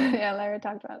 work for Pixar. Yeah, Larry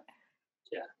talked about it.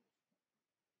 Yeah.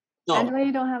 No. Angela,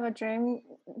 you don't have a dream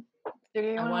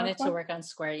studio you I wanna wanted work to for? work on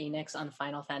Square Enix on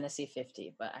Final Fantasy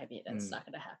 50, but I mean, that's not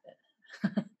going to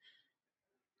happen.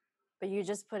 But you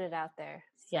just put it out there.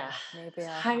 So Yeah. maybe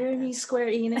I'll hire me, Square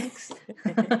Enix.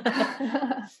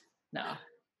 No.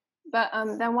 But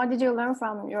then what did you learn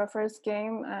from your first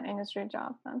game industry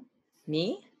job then?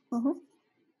 Me? Mm-hmm.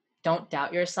 Don't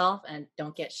doubt yourself and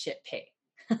don't get shit paid.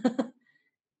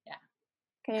 Yeah.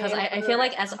 Because I feel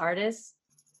like as artists,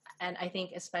 and I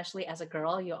think especially as a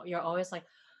girl, you're always like,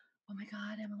 oh my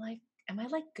God, am I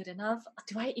like good enough?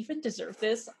 Do I even deserve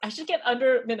this? I should get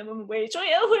under minimum wage.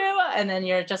 And then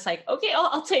you're just like, okay,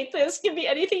 I'll take this. Give me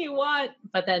anything you want.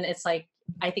 But then it's like,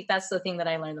 I think that's the thing that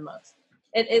I learned the most.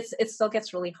 It still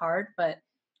gets really hard, but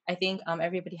I think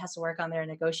everybody has to work on their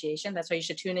negotiation. That's why you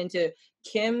should tune into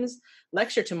Kim's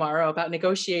lecture tomorrow about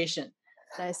negotiation.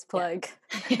 Nice plug.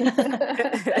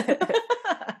 Yeah.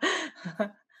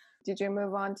 Did you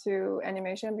move on to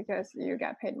animation because you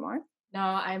got paid more? No,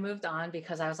 I moved on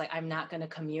because I was like, I'm not going to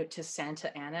commute to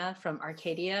Santa Ana from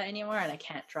Arcadia anymore, and I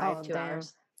can't drive 2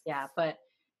 hours. Yeah, but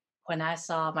when I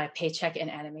saw my paycheck in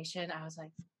animation, I was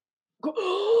like,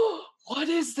 oh, what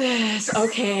is this?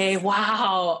 Okay,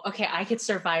 wow. Okay, I could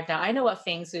survive now. I know what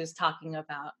Feng Su's talking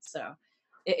about. So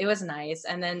it was nice.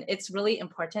 And then it's really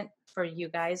important for you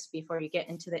guys before you get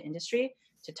into the industry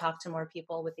to talk to more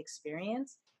people with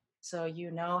experience so you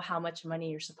know how much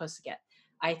money you're supposed to get.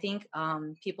 I think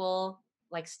people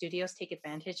like studios take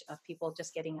advantage of people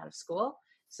just getting out of school.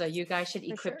 So you guys should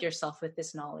equip yourself with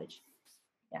this knowledge.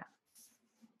 Yeah.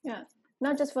 Yeah.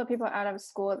 Not just for people out of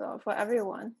school though, for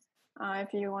everyone.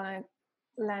 If you want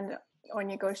to land or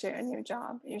negotiate a new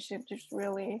job, you should just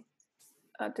really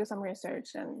do some research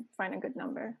and find a good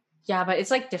number. Yeah, but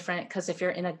it's like different because if you're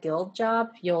in a guild job,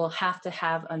 you'll have to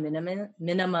have a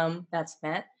minimum that's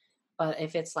met. But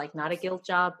if it's like not a guild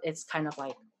job, it's kind of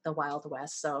like the Wild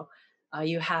West. So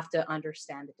you have to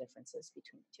understand the differences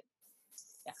between the two.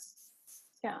 Yeah.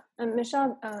 Yeah. And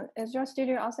Michelle, is your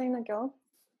studio also in the guild?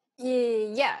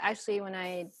 Yeah, actually, when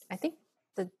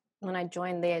I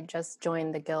joined, they had just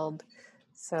joined the guild,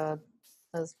 so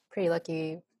I was pretty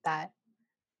lucky with that.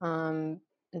 In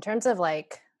terms of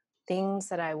like things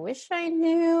that I wish I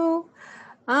knew,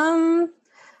 I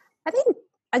think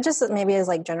I just maybe as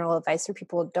like general advice for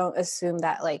people, don't assume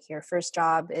that like your first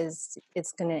job it's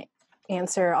going to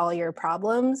answer all your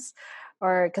problems.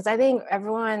 or because I think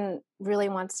everyone really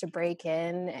wants to break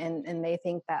in, and they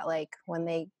think that like when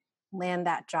they land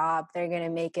that job, they're going to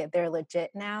make it, they're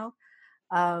legit now.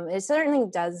 It certainly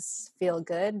does feel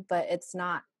good, but it's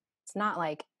not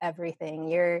like everything.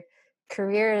 Your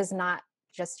career is not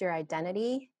just your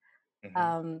identity.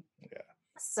 Um, Yeah.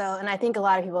 so, and I think a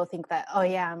lot of people think that, oh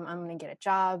yeah, I'm going to get a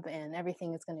job and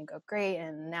everything is going to go great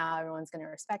and now everyone's going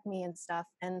to respect me and stuff.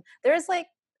 And there's like,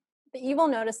 you will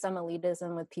notice some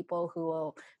elitism with people who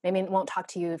will maybe won't talk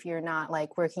to you if you're not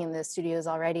like working in the studios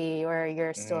already or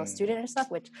you're still a student or stuff,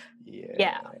 which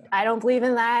yeah, I don't believe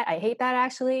in that. I hate that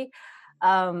actually.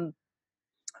 But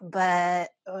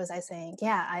what was I saying?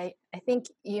 Yeah, I think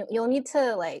you'll need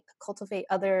to like cultivate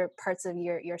other parts of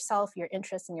yourself, your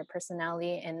interests and your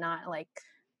personality, and not like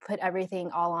put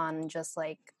everything all on just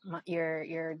like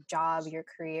your job, your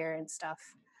career and stuff.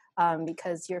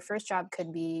 Because your first job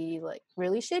could be like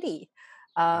really shitty.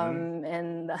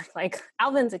 And like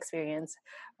Alvin's experience,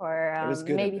 or It was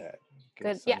good maybe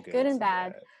and bad. good and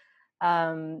bad.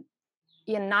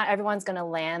 Not everyone's going to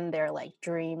land their like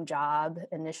dream job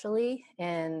initially,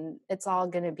 and it's all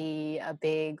going to be a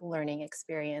big learning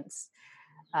experience.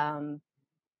 And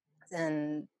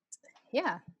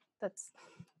yeah, that's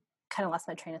kind of lost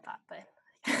my train of thought, but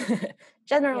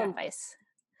general advice.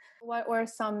 What were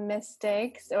some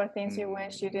mistakes or things you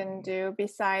wish you didn't do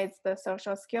besides the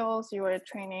social skills you were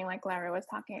training, like Larry was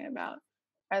talking about?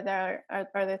 Are there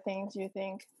things you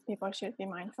think people should be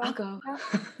mindful? I'll go.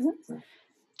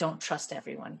 Don't trust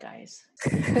everyone, guys.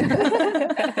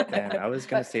 Man, I was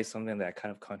going to say something that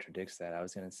kind of contradicts that. I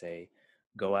was going to say,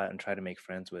 go out and try to make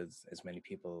friends with as many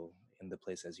people in the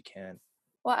place as you can.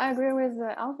 Well, I agree with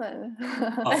Alvin.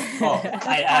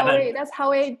 I that's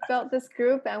how we built this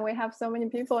group, and we have so many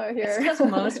people here. Because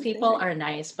most people are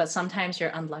nice, but sometimes you're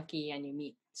unlucky and you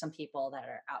meet some people that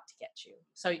are out to get you.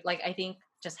 So, like, I think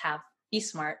just be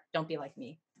smart. Don't be like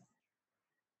me.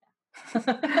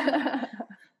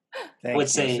 I would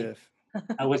say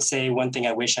one thing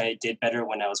I wish I did better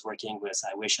when I was working was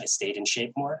I wish I stayed in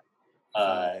shape more.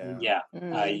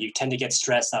 You tend to get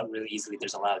stressed out really easily.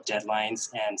 There's a lot of deadlines,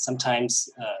 and sometimes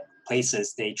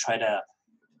places they try to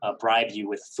bribe you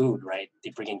with food, right? They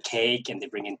bring in cake and they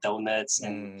bring in donuts,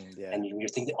 and you're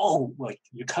thinking, oh, like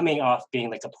you're coming off being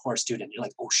like a poor student. You're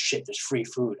like, oh shit, there's free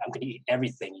food. I'm gonna eat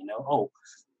everything, you know. Oh,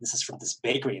 this is from this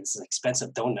bakery. This is an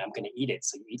expensive donut. I'm gonna eat it.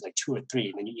 So you eat like 2 or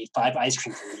 3, and then you eat 5 ice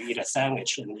creams, and you eat a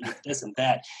sandwich, and you eat this and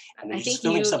that, and then I think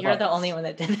you're the only one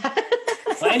that did that.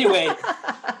 But anyway,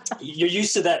 you're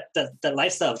used to that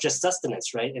lifestyle of just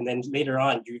sustenance, right? And then later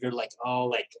on, you're like all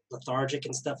like lethargic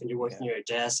and stuff, and you're working at your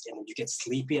desk, and you get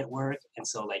sleepy at work. And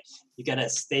so like you gotta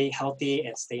stay healthy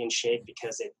and stay in shape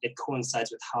because it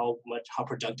coincides with how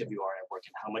productive you are at work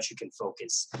and how much you can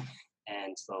focus.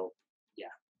 And so,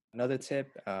 yeah. Another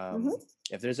tip: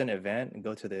 if there's an event,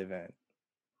 go to the event.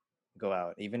 Go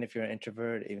out, even if you're an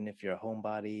introvert, even if you're a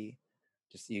homebody.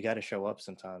 Just you got to show up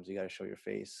sometimes. You got to show your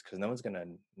face because no one's gonna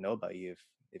know about you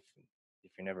if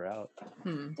you're never out.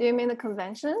 Do you mean the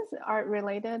conventions, art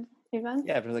related events?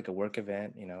 Yeah, if there's like a work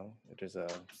event, if there's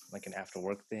like an after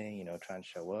work thing, try and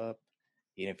show up.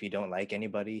 Even if you don't like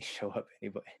anybody, show up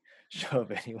anyway.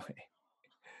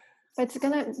 It's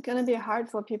gonna be hard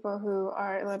for people who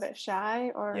are a little bit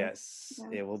shy, or yes,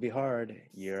 it will be hard.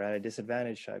 You're at a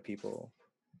disadvantage, shy people.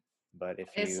 But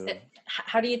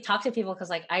how do you talk to people? Because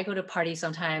like I go to parties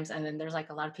sometimes, and then there's like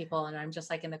a lot of people, and I'm just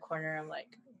like in the corner. I'm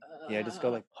like, just go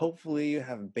like. Hopefully, you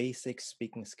have basic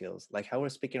speaking skills, like how we're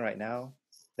speaking right now.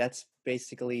 That's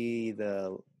basically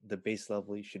the base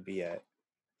level you should be at.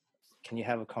 Can you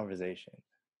have a conversation?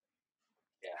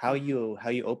 Yeah. How you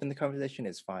open the conversation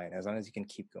is fine as long as you can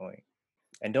keep going,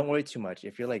 and don't worry too much.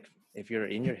 If you're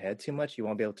in your head too much, you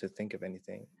won't be able to think of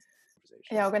anything.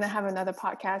 Yeah, we're gonna have another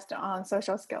podcast on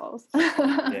social skills.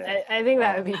 I think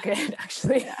that would be good,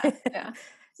 actually. Yeah.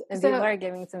 And people are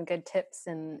giving some good tips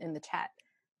in the chat.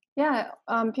 Yeah,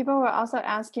 people were also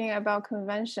asking about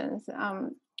conventions.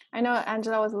 I know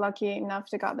Angela was lucky enough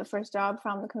to got the first job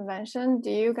from the convention.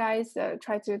 Do you guys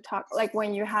try to talk, like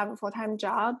when you have a full-time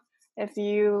job, if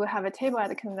you have a table at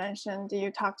the convention, do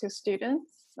you talk to students?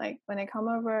 Like when they come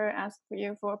over, ask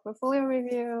you for a portfolio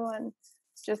review and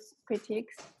just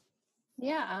critiques?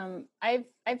 Yeah,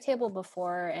 I've tabled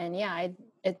before, and yeah,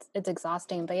 it's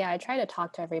exhausting, but yeah, I try to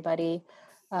talk to everybody,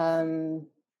 and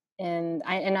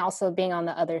also being on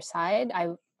the other side. I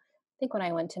think when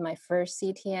I went to my first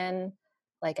CTN,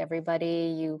 like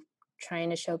everybody, you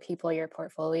trying to show people your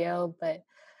portfolio, but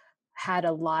had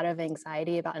a lot of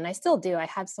anxiety about, and I still do. I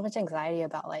have so much anxiety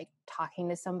about like talking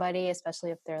to somebody,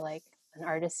 especially if they're like an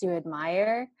artist you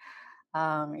admire.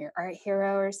 your art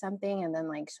hero or something, and then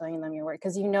like showing them your work,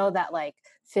 because you know that like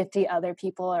 50 other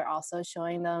people are also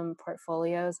showing them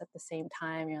portfolios at the same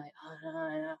time. You're like, oh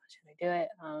no, should I do it?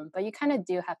 But you kind of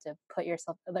do have to put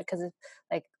yourself, because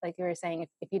like you were saying,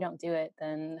 if you don't do it,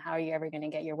 then how are you ever going to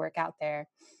get your work out there?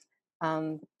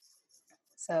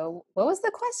 So what was the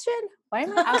question? Why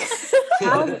am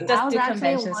I Does do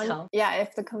conventions help? Yeah,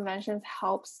 if the conventions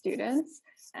help students,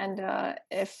 and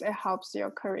if it helps your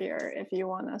career, if you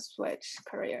want to switch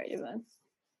career even.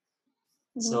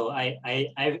 So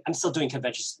I'm still doing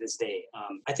conventions to this day.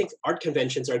 I think art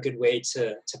conventions are a good way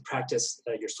to practice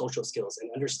your social skills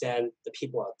and understand the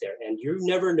people out there. And you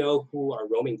never know who are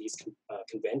roaming these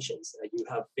conventions. You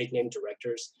have big name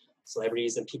directors,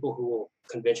 celebrities, and people who will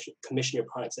commission your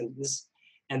products.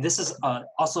 And this is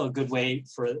also a good way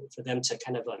for them to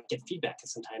kind of get feedback.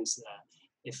 Because sometimes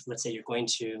if, let's say, you're going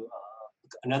to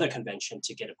another convention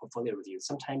to get a portfolio review,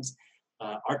 sometimes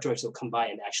art directors will come by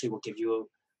and actually will give you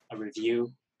a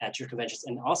review at your conventions.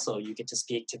 And also you get to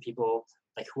speak to people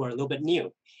like who are a little bit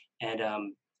new. And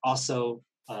also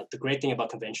the great thing about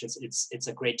conventions, it's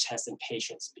a great test in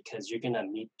patience, because you're gonna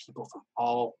meet people from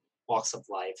all walks of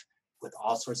life with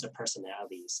all sorts of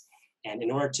personalities. And in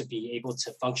order to be able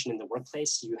to function in the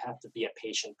workplace, you have to be a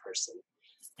patient person.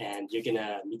 And you're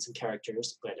gonna meet some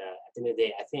characters, but at the end of the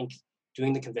day, I think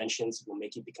doing the conventions will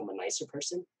make you become a nicer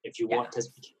person if you want to,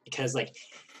 because like,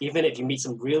 even if you meet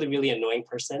some really, really annoying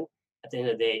person, at the end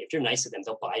of the day, if you're nice to them,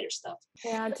 they'll buy your stuff.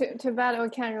 Yeah, too bad we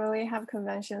can't really have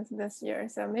conventions this year.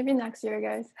 So maybe next year,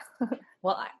 guys.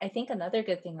 Well, I think another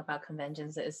good thing about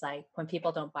conventions is like when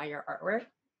people don't buy your artwork,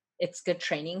 it's good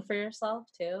training for yourself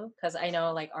too. Because I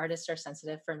know like artists are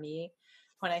sensitive. For me,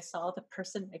 when I saw the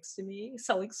person next to me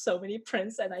selling so many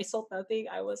prints and I sold nothing,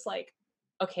 I was like,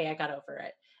 okay, I got over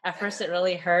it. At first it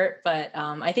really hurt, but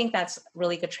I think that's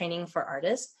really good training for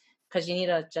artists, because you need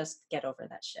to just get over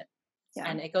that shit. Yeah.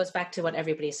 And it goes back to what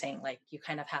everybody's saying, like you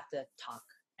kind of have to talk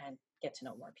and get to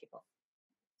know more people.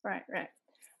 Right.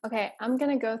 Okay, I'm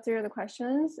gonna go through the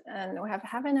questions, and we have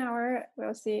half an hour.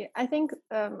 We'll see. I think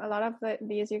a lot of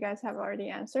these you guys have already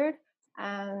answered.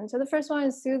 And so the first one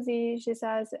is Susie. She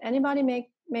says, anybody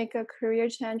make a career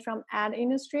change from ad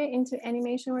industry into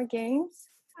animation or games?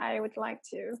 I would like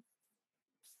to.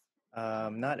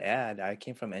 Not ad. I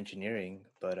came from engineering,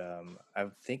 but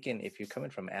I'm thinking if you're coming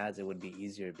from ads, it would be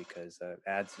easier, because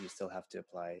ads, you still have to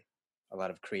apply a lot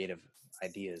of creative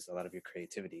ideas, a lot of your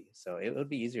creativity. So it would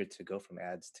be easier to go from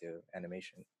ads to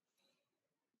animation.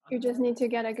 You just need to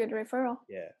get a good referral.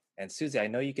 Yeah. And Susie, I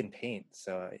know you can paint,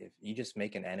 so if you just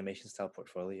make an animation style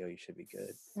portfolio, you should be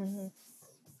good. Mm-hmm.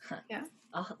 Yeah.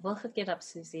 We'll hook it up,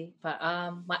 Susie. But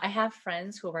I have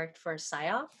friends who worked for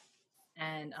PsyOp,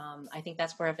 and I think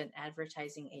that's more of an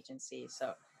advertising agency.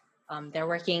 So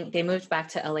they moved back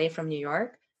to LA from New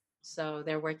York, so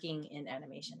they're working in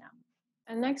animation now.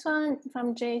 And next one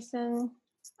from Jason.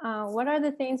 What are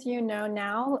the things you know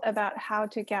now about how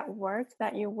to get work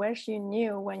that you wish you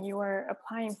knew when you were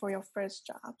applying for your first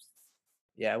jobs?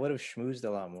 Yeah, I would have schmoozed a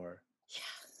lot more. Yeah.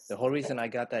 The whole reason I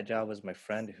got that job was my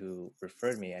friend who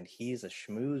referred me, and he's a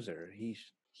schmoozer. He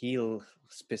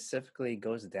specifically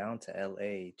goes down to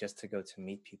LA just to go to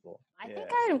meet people. I think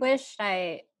I wish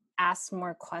I asked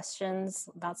more questions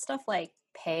about stuff like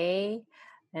pay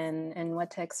and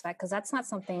what to expect, because that's not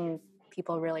something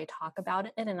people really talk about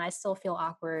it, and I still feel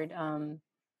awkward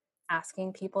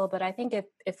asking people. But I think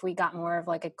if we got more of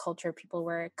like a culture, people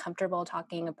were comfortable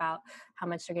talking about how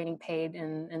much they're getting paid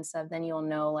and stuff, then you'll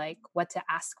know like what to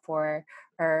ask for,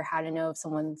 or how to know if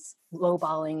someone's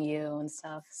lowballing you and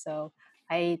stuff. So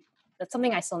that's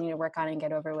something I still need to work on and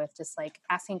get over with, just like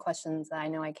asking questions that I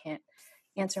know I can't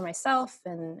answer myself,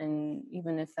 and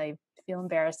even if I feel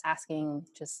embarrassed asking,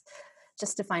 just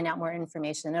to find out more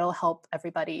information. It'll help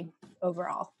everybody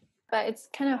overall. But it's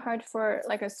kind of hard for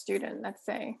like a student, let's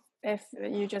say, if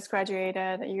you just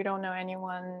graduated, you don't know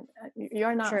anyone,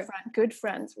 you're not good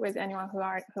friends with anyone who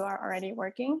are already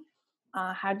working.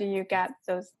 How do you get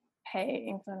those pay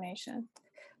information?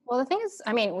 Well, the thing is,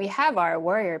 I mean, we have our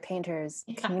Warrior Painters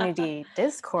community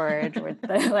Discord with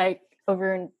like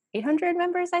over 800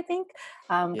 members, I think,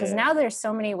 because now there's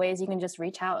so many ways you can just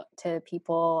reach out to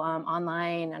people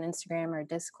online on Instagram or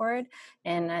Discord,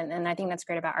 and I think that's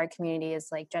great about our community is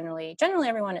like generally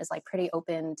everyone is like pretty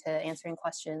open to answering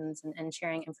questions and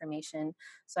sharing information.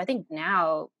 So I think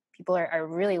now people are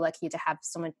really lucky to have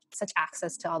such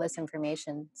access to all this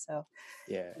information. So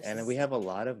and we have a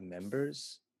lot of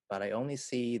members, but I only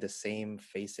see the same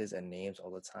faces and names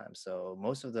all the time. So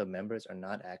most of the members are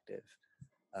not active.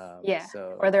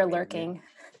 Or they're lurking.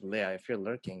 If you're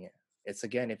lurking, it's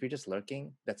again, if you're just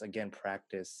lurking, that's again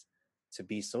practice to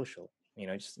be social.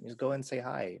 just go and say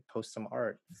hi, post some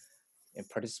art, and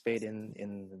participate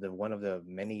in the one of the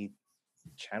many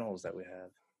channels that we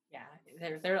have.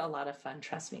 Yeah, they're a lot of fun.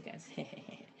 Trust me, guys.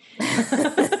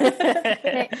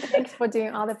 Thanks for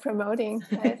doing all the promoting,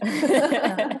 guys.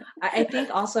 I think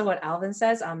also what Alvin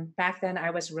says, back then I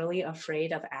was really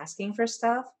afraid of asking for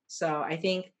stuff. So I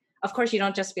think, of course, you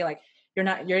don't just be like, you're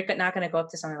not going to go up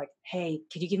to someone like, hey,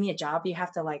 could you give me a job? You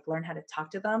have to like learn how to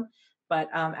talk to them. But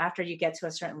after you get to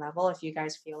a certain level, if you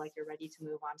guys feel like you're ready to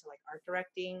move on to like art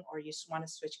directing, or you want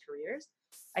to switch careers,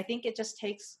 I think it just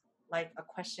takes like a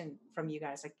question from you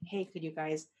guys, like, hey, could you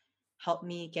guys help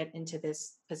me get into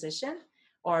this position?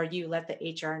 Or you let the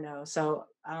HR know. So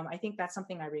I think that's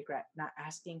something I regret, not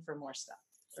asking for more stuff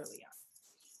early on.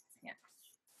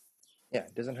 Yeah,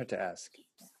 it doesn't hurt to ask.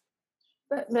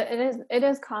 But it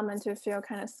is common to feel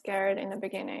kind of scared in the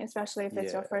beginning, especially if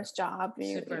it's your Yeah. first job.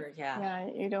 You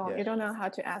don't know how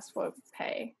to ask for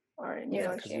pay or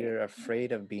Yeah, because negotiate. you're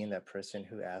afraid of being that person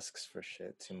who asks for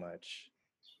shit too much.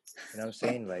 You know what I'm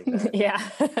saying? Like that, Yeah.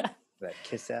 that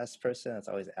kiss-ass person that's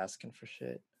always asking for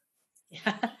shit.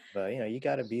 Yeah. But you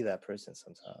got to be that person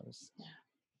sometimes.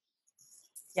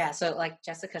 Yeah. So like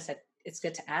Jessica said, it's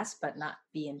good to ask, but not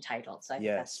be entitled. So I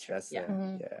think that's true. Yeah.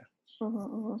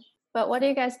 Mm-hmm. But what do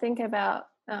you guys think about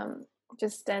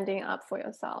just standing up for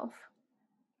yourself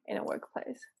in a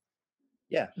workplace?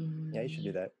 Yeah, you should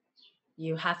do that.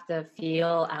 You have to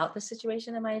feel out the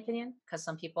situation, in my opinion, because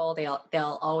some people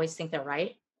they'll always think they're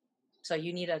right. So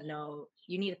you need to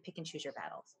pick and choose your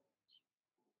battles.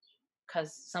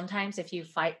 Because sometimes if you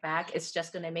fight back, it's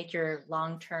just going to make your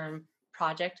long-term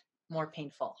project more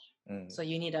painful. So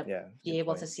you need to be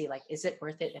able to see, like, is it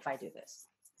worth it if I do this?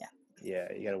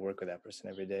 Yeah, you got to work with that person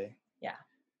every day.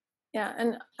 Yeah,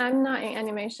 and I'm not in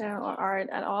animation or art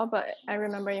at all, but I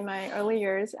remember in my early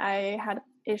years, I had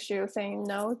issues saying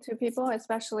no to people,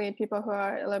 especially people who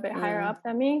are a little bit higher up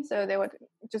than me. So they would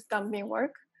just dump me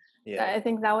work. Yeah. I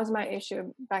think that was my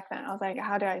issue back then. I was like,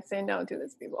 how do I say no to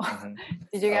these people?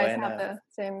 Did you guys have the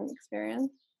same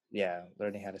experience? Yeah,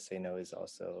 learning how to say no is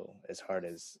also as hard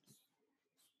as,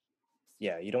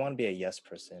 you don't want to be a yes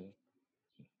person.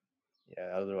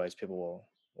 Yeah, otherwise people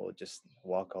will just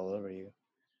walk all over you.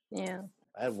 Yeah.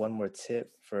 I had one more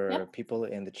tip for people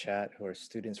in the chat who are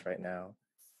students right now.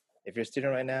 If you're a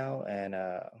student right now and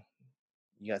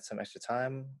you got some extra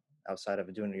time outside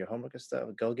of doing your homework and stuff,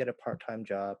 go get a part-time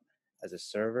job as a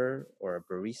server or a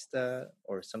barista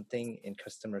or something in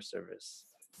customer service.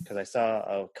 Because I saw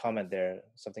a comment there,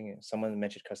 someone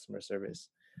mentioned customer service.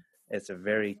 It's a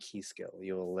very key skill.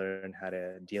 You will learn how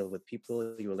to deal with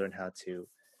people. You will learn how to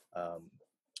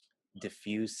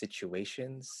diffuse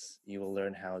situations. You will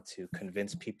learn how to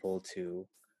convince people to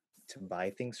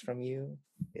buy things from you.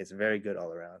 It's very good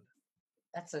all around.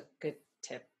 That's a good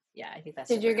tip. Yeah, I think that's.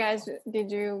 Did you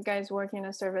guys work in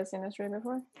a service industry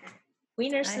before?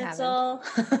 Wiener Schnitzel.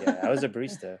 Yeah, I was a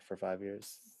barista for 5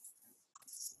 years.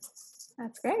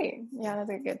 That's great. Yeah, that's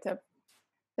a good tip.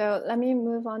 So let me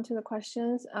move on to the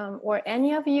questions. Were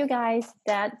any of you guys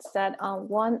that set on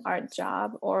one art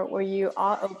job, or were you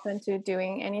all open to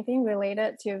doing anything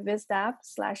related to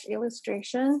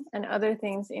VisDap/illustration and other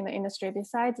things in the industry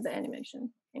besides the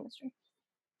animation industry?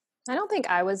 I don't think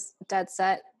I was dead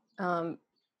set.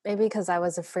 Maybe because I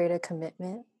was afraid of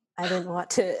commitment. I didn't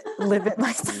want to live it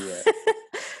myself.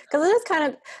 Because it is kind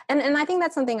of, and I think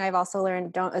that's something I've also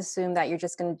learned. Don't assume that you're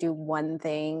just going to do one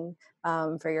thing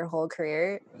for your whole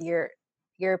career. Your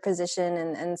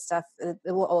position and stuff, it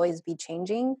will always be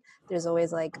changing. There's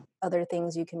always like other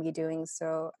things you can be doing.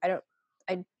 So I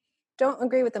don't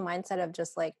agree with the mindset of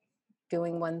just like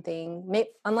doing one thing.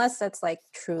 Unless that's like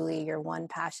truly your one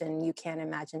passion, you can't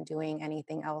imagine doing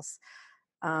anything else.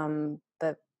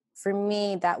 But for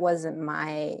me, that wasn't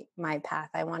my path.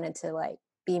 I wanted to like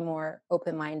be more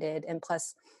open-minded, and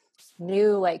plus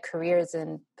new like careers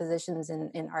and positions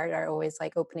in art are always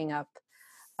like opening up.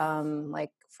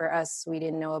 Like for us, we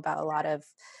didn't know about a lot of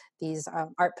these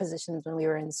art positions when we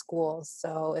were in school.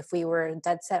 So if we were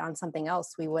dead set on something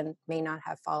else, we may not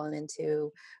have fallen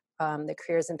into the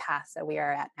careers and paths that we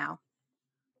are at now.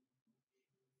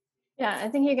 Yeah, I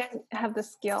think you guys have the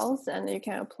skills and you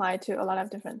can apply to a lot of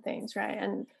different things, right?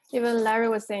 And even Larry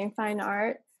was saying fine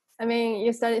art. I mean,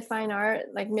 you studied fine art,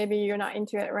 like maybe you're not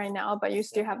into it right now, but you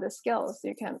still have the skills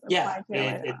you can apply to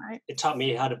it later, right? It taught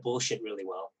me how to bullshit really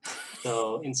well.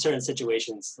 So in certain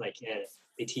situations, like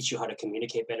they teach you how to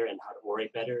communicate better and how to worry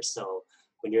better. So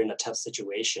when you're in a tough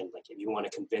situation, like if you want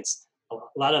to convince, a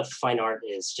lot of fine art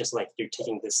is just like you're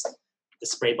taking this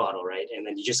spray bottle, right? And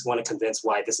then you just want to convince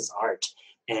why this is art.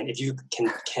 And if you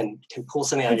can pull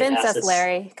something out of your Convince ass, us,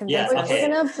 Larry. Convince We're us. okay.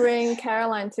 gonna bring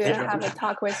Caroline to Pedro. have a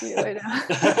talk with you later.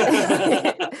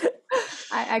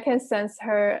 I can sense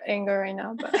her anger right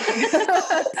now. But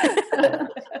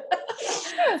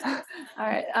all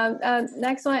right.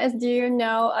 Next one is: do you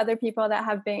know other people that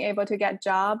have been able to get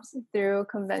jobs through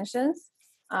conventions?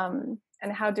 And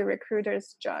how do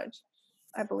recruiters judge?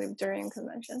 I believe during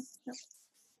conventions. Yep.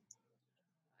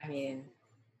 I mean,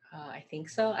 I think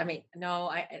so. I mean, no,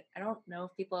 I don't know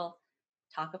if people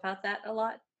talk about that a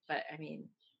lot, but I mean,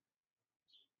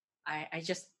 I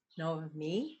just know of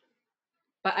me.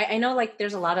 But I know like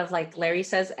there's a lot of like Larry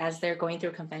says, as they're going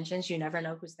through conventions, you never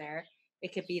know who's there.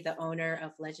 It could be the owner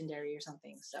of Legendary or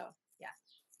something. So yeah.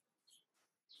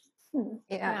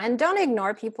 Yeah, and don't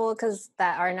ignore people because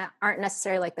that aren't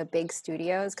necessarily like the big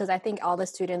studios. Because I think all the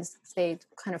students, they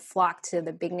kind of flock to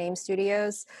the big name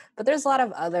studios, but there's a lot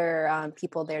of other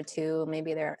people there too.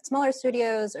 Maybe they're smaller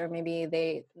studios, or maybe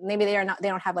they are not. They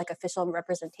don't have like official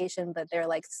representation, but they're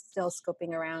like still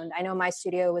scoping around. I know my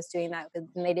studio was doing that, and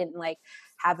they didn't like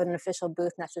have an official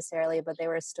booth necessarily, but they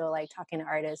were still like talking to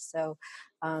artists. So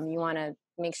you want to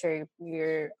make sure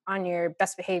you're on your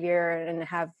best behavior and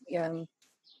have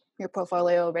your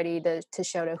portfolio ready to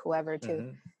show to whoever too.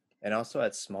 Mm-hmm. And also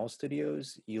at small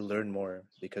studios, you learn more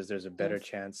because there's a better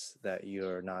chance that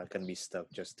you're not going to be stuck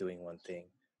just doing one thing.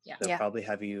 Yeah. They'll probably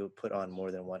have you put on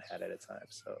more than one hat at a time.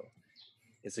 So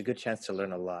it's a good chance to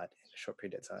learn a lot in a short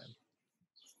period of time.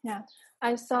 Yeah.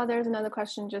 I saw there's another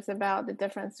question just about the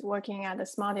difference working at a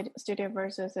small studio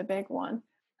versus a big one.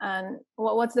 And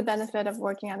what's the benefit of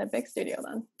working at a big studio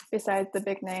then, besides the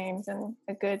big names and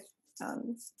a good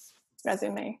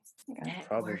resume?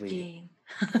 Probably.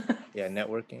 Yeah,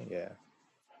 networking. Yeah,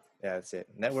 that's it.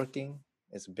 Networking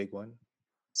is a big one.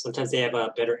 Sometimes they have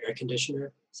a better air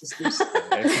conditioner systems.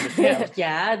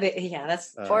 Yeah,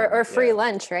 that's or free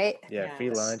lunch, right? Yeah,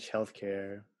 free lunch,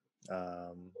 healthcare,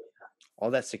 all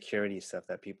that security stuff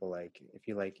that people like. If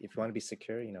you want to be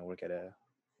secure, work at a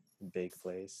big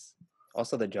place.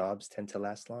 Also, the jobs tend to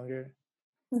last longer.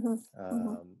 And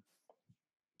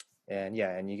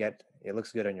it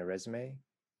looks good on your resume.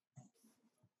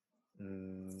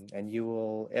 And it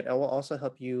will also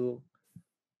help you,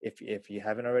 if you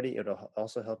haven't already, it'll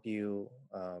also help you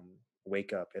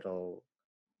wake up. It'll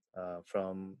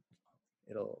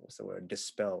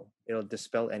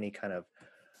dispel any kind of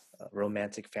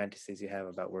romantic fantasies you have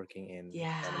about working in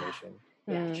animation.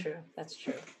 Yeah, true. That's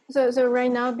true. So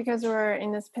right now, because we're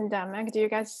in this pandemic, do you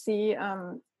guys see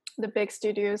the big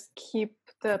studios keep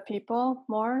the people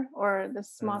more, or the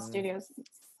small studios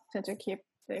tend to keep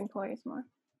the employees more?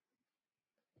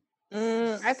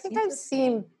 I think I've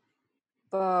seen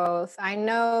both. I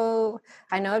know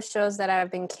of shows that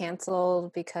have been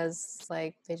canceled because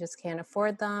like they just can't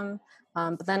afford them.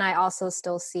 But then I also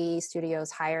still see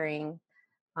studios hiring.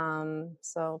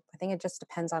 So I think it just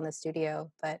depends on the studio,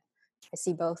 but I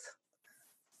see both.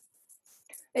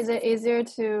 Is it easier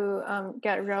to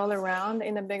get rolled around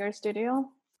in a bigger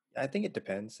studio? I think it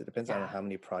depends. It depends on how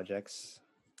many projects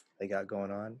they got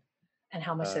going on. And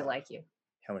how much they like you.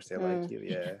 How much they like you,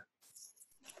 yeah.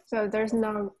 So there's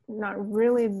not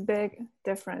really big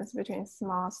difference between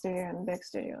small studio and big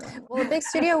studio. Well, a big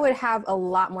studio would have a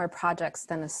lot more projects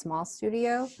than a small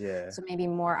studio. Yeah. So maybe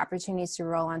more opportunities to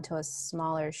roll onto a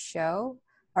smaller show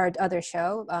or other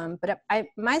show. But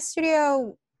my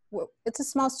studio, it's a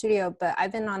small studio, but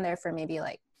I've been on there for maybe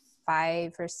like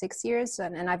 5 or 6 years,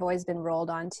 and I've always been rolled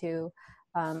onto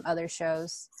other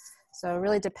shows. So it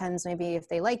really depends, maybe if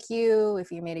they like you,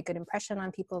 if you made a good impression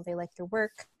on people, if they like your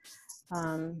work.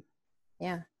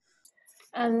 Yeah.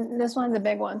 And this one's a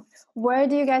big one. Where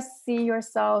do you guys see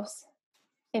yourselves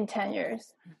in 10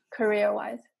 years,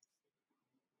 career-wise?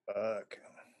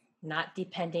 Not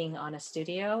depending on a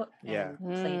studio and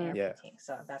plain everything.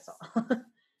 So that's all.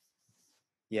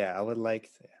 Yeah, I would like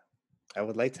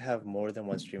to have more than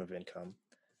one stream of income.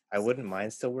 I wouldn't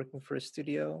mind still working for a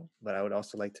studio, but I would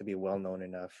also like to be well known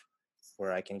enough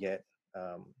where I can get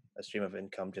a stream of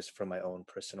income just from my own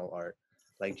personal art,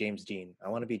 like James Jean. I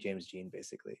want to be James Jean,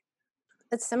 basically.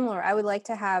 It's similar. I would like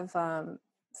to have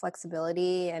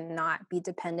flexibility and not be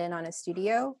dependent on a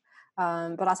studio.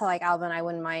 But also like Alvin, I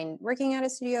wouldn't mind working at a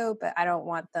studio, but I don't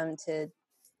want them to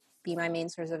be my main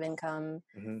source of income.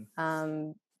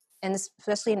 And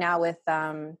especially now with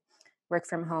work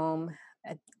from home,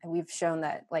 we've shown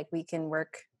that like we can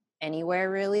work anywhere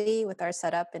really with our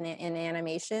setup in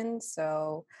animation.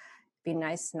 So it'd be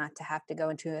nice not to have to go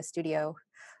into a studio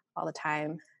all the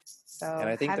time. So, and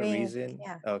I think the reason,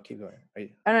 keep going.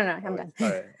 No, I'm done. All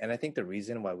right. And I think the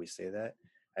reason why we say that,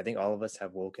 I think all of us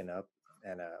have woken up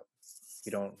and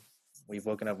we don't. We've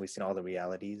woken up. We've seen all the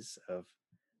realities of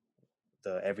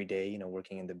the everyday,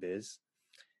 working in the biz,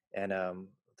 and the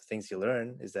things you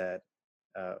learn is that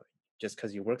just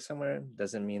because you work somewhere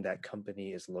doesn't mean that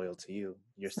company is loyal to you.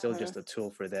 You're still just a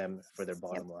tool for them for their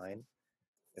bottom line.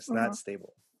 It's not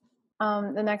stable.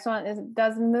 The next one is,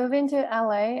 does moving to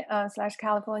LA /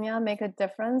 California make a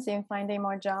difference in finding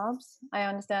more jobs? I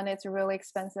understand it's really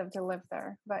expensive to live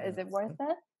there, but is it worth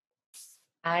it?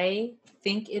 I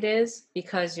think it is,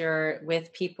 because you're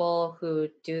with people who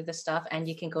do the stuff and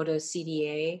you can go to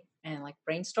CDA and like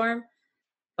brainstorm.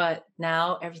 But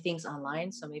now everything's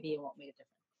online, so maybe it won't make a difference.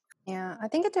 Yeah, I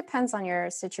think it depends on your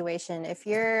situation. If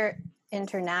you're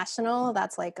international,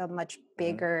 that's like a much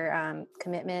bigger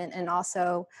commitment. And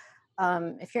also,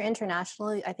 if you're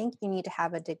internationally, I think you need to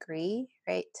have a degree,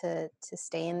 right, to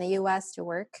stay in the U.S. to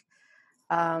work.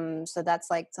 So that's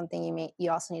like something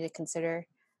you also need to consider.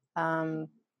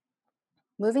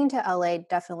 Moving to LA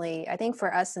definitely, I think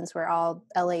for us, since we're all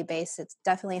LA based, it's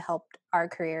definitely helped our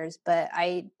careers. But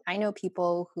I know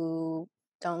people who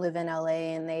don't live in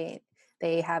LA and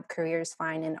they have careers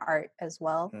fine in art as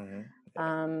well.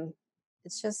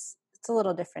 It's a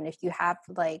little different.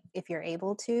 If you're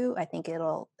able to, I think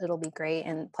it'll be great.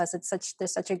 And plus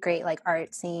there's such a great like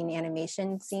art scene,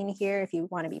 animation scene here. If you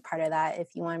want to be part of that,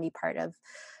 if you want to be part of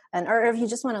or if you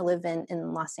just want to live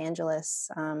in Los Angeles,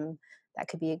 that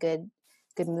could be a good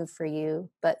move for you.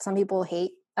 But some people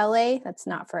hate LA. That's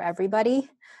not for everybody.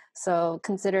 So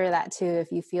consider that too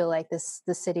if you feel like the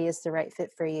city is the right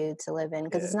fit for you to live in,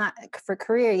 because it's not for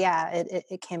career. Yeah,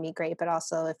 it can be great, but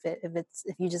also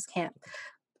if you just can't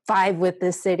vibe with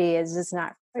the city, it's just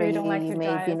not for you. You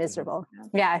may be miserable.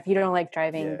 Yeah, if you don't like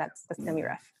driving, that's gonna be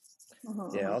rough.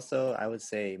 Yeah. Also, I would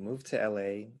say move to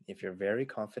LA if you're very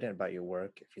confident about your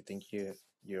work. If you think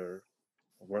your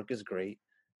work is great.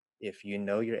 If you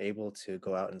know you're able to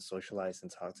go out and socialize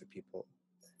and talk to people,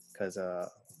 because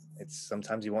it's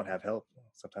sometimes you won't have help.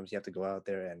 Sometimes you have to go out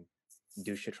there and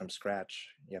do shit from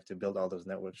scratch. You have to build all those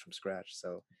networks from scratch.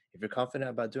 So if you're confident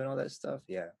about doing all that stuff,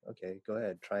 okay, go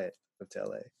ahead, try it. Move to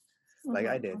LA, like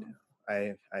I did.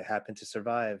 I happened to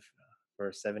survive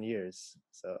for 7 years,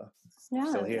 so I'm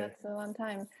still here. That's a long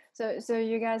time. So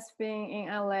you guys being in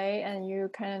LA, and you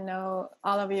kind of know,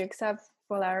 all of you except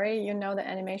for Larry, you know the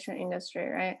animation industry,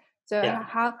 right? So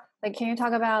how, like, can you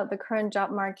talk about the current job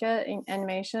market in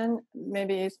animation,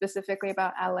 maybe specifically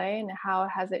about LA, and how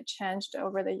has it changed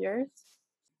over the years?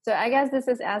 So I guess this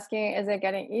is asking, is it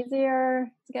getting easier?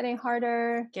 Is it getting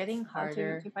harder? Getting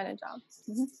harder to find a job.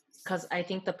 Because I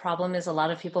think the problem is a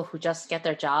lot of people who just get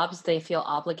their jobs, they feel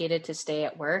obligated to stay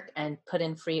at work and put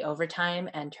in free overtime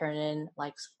and turn in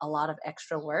like a lot of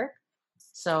extra work.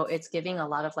 So it's giving a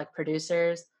lot of like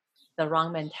producers the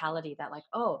wrong mentality that like,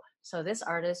 oh, so this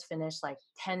artist finished like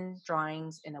 10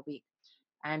 drawings in a week.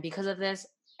 And because of this,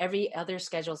 every other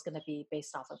schedule is going to be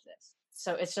based off of this.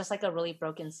 So it's just like a really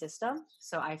broken system.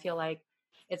 So I feel like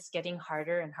it's getting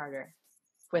harder and harder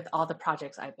with all the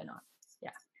projects I've been on.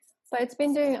 Yeah. But it's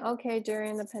been doing okay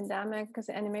during the pandemic because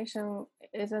animation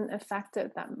isn't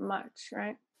affected that much,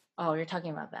 right? Oh, you're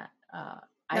talking about that.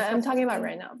 I'm talking about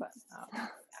right now, but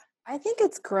I think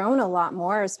it's grown a lot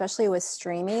more, especially with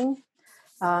streaming.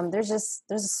 There's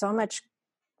so much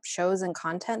shows and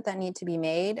content that need to be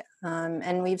made,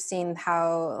 and we've seen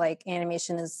how like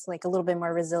animation is like a little bit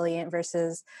more resilient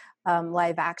versus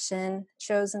live action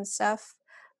shows and stuff.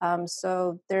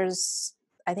 So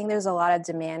I think there's a lot of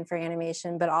demand for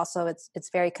animation, but also it's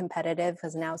very competitive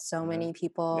because now so many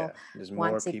people there's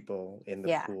more people in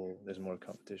the pool. There's more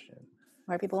competition.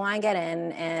 More people want to get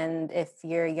in, and if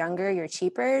you're younger, you're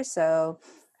cheaper. So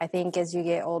I think as you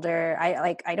get older,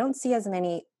 I don't see as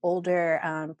many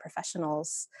older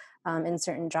professionals in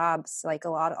certain jobs. Like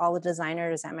all the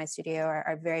designers at my studio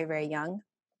are very, very young.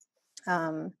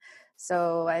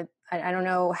 So I don't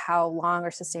know how long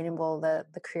or sustainable the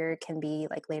career can be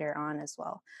like later on as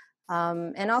well.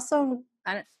 And also,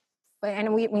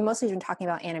 and we mostly been talking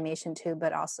about animation too,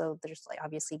 but also there's like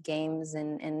obviously games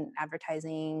and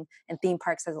advertising and theme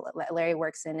parks as Larry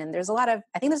works in. And I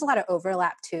think there's a lot of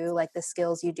overlap too, like the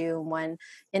skills you do in one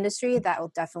industry that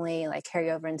will definitely like carry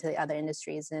over into the other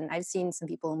industries. And I've seen some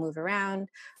people move around,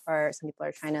 or some people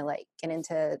are trying to like get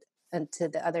into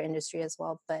the other industry as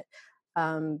well. But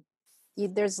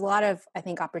there's a lot of, I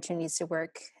think, opportunities to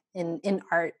work in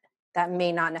art that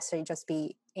may not necessarily just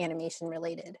be animation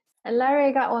related. And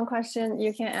Larry got one question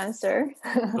you can answer.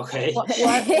 Okay.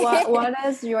 what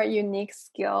is your unique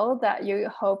skill that you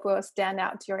hope will stand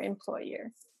out to your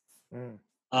employer?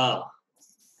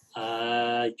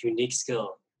 Unique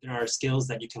skill. There are skills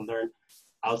that you can learn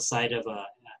outside of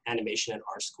animation and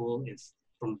art school if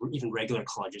from even regular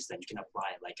colleges that you can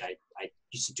apply. Like I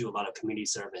used to do a lot of community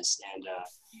service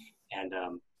and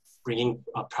bringing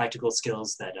practical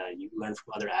skills that you learn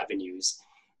from other avenues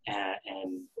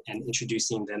and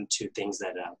introducing them to things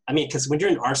that, I mean, because when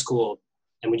you're in art school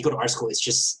and when you go to art school, it's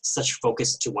just such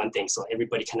focus to one thing. So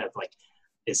everybody kind of like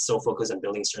is so focused on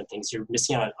building certain things. You're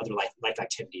missing out on other life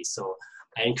activities. So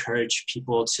I encourage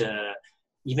people to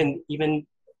even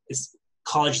this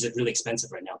college is really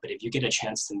expensive right now, but if you get a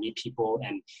chance to meet people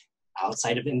and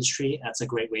outside of industry, that's a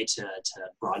great way to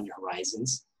broaden your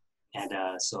horizons. And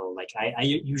so like I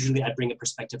usually bring a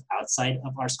perspective outside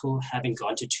of our school, having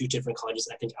gone to 2 different colleges.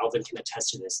 I think Alvin can attest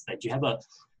to this, that you have a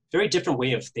very different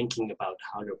way of thinking about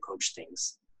how to approach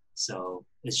things. So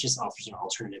it just offers an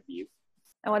alternative view.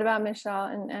 And what about Michelle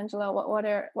and Angela? What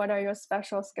are your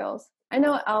special skills? I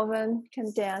know Alvin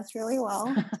can dance really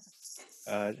well.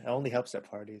 It only helps at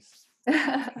parties.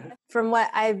 From what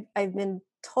I've been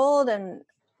told and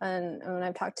when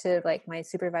I've talked to like my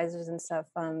supervisors and stuff,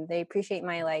 they appreciate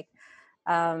my like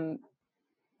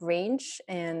range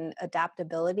and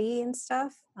adaptability and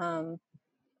stuff,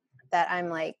 that I'm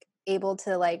like able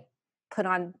to like put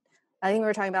on. I think we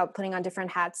were talking about putting on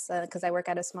different hats because I work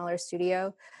at a smaller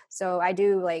studio. So I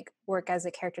do like work as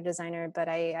a character designer, but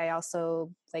I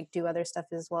also like do other stuff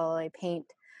as well. I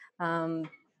paint.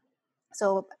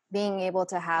 So being able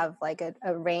to have like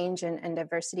a range and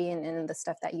diversity in the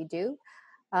stuff that you do,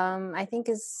 I think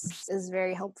is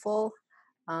very helpful.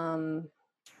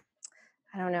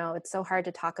 I don't know. It's so hard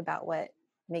to talk about what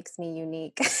makes me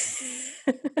unique.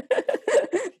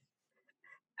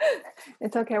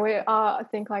 It's okay. We all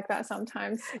think like that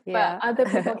sometimes. Yeah. But other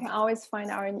people can always find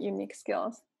our unique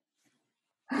skills.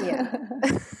 Yeah.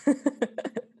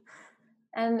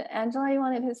 And Angela, you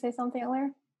wanted to say something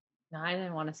earlier? No, I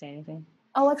didn't want to say anything.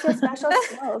 Oh, what's your special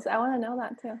skills? I want to know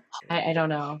that too. I don't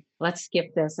know. Let's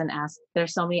skip this and ask.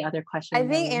 There's so many other questions. I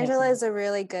think Angela is a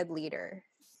really good leader.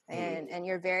 And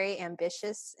you're very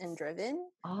ambitious and driven.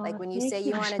 Like when you say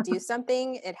you want to do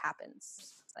something, it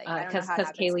happens. Like because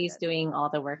Kaylee's doing all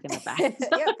the work in the back.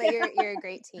 Yeah, but you're a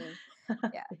great team.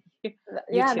 Yeah.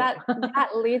 Yeah, that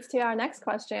leads to our next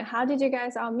question. How did you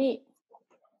guys all meet?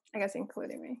 I guess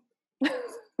including me.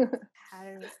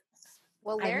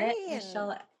 Well, I Larry met and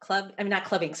Michelle at not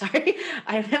clubbing, sorry.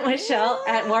 I met Michelle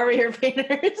at Warrior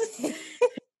Painters.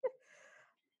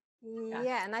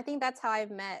 Yeah, and I think that's how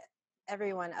I've met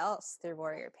everyone else through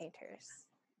Warrior Painters.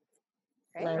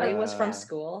 Right? Larry was from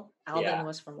school. Alvin Yeah.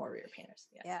 was from Warrior Painters.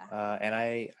 Yeah. And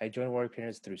I joined Warrior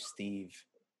Painters through Steve,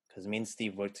 because me and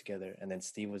Steve worked together, and then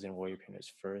Steve was in Warrior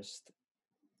Painters first,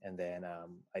 and then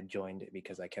I joined it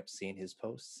because I kept seeing his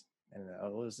posts, and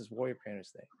it was this Warrior Painters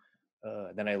thing.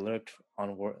 Then I lurked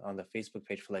on the Facebook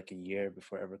page for like a year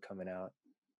before ever coming out,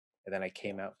 and then I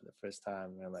came out for the first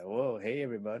time, and I'm like, whoa, hey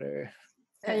everybody.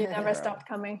 And you never stopped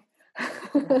coming.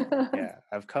 Yeah,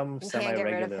 I've come You can't get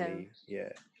rid of him. semi-regularly.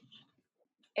 Yeah.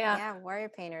 Yeah, Warrior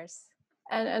Painters.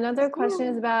 And another question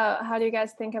is about how do you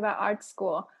guys think about art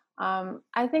school?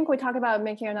 I think we talk about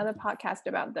making another podcast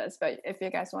about this, but if you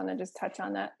guys want to just touch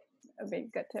on that, it'd be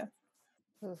good too.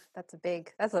 Oof, that's a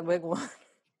big one.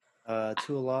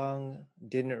 Too long,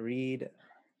 didn't read.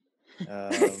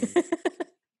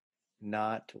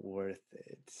 Not worth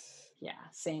it. Yeah,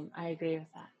 same. I agree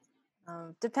with that.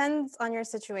 Depends on your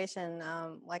situation.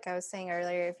 Like I was saying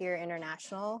earlier, if you're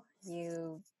international,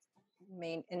 and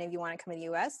if you want to come to the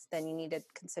US, then you need to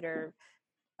consider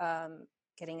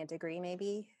getting a degree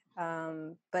maybe.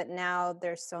 But now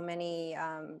there's so many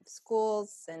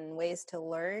schools and ways to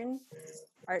learn.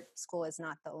 Art school is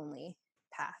not the only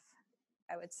path,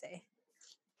 I would say.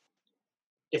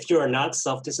 If you are not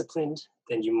self-disciplined,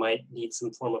 then you might need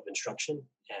some form of instruction.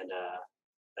 And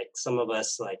like some of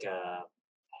us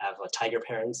have tiger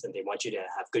parents, and they want you to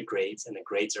have good grades, and the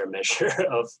grades are a measure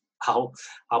of how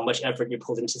much effort you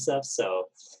pulled into stuff. So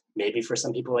maybe for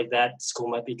some people like that, school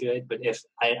might be good. But if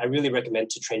I really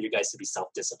recommend to train you guys to be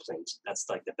self-disciplined. That's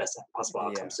like the best possible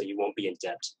outcome. So you won't be in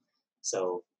debt.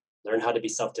 So learn how to be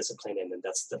self-disciplined, and then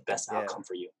that's the best outcome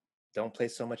for you. Don't play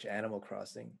so much Animal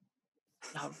Crossing.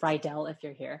 Rydell, if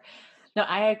you're here. No,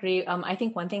 I agree. I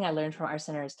think one thing I learned from Art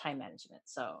Center is time management.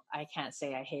 So I can't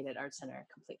say I hated Art Center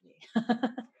completely.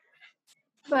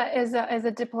 But is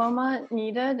a diploma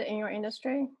needed in your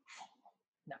industry?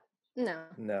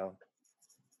 No.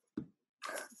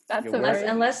 That's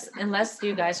unless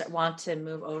you guys want to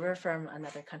move over from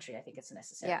another country, I think it's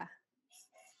necessary. Yeah.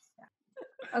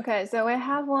 Okay, so we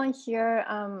have one here.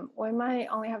 We might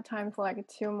only have time for like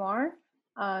 2 more.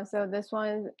 So this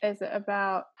one is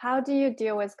about how do you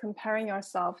deal with comparing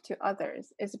yourself to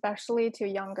others, especially to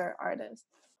younger artists?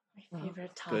 My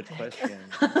favorite topic. Good question.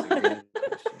 That's a good question.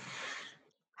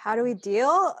 How do we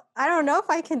deal? I don't know if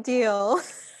I can deal.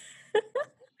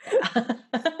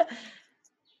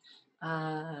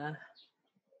 How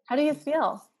do you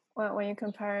feel when you're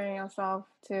comparing yourself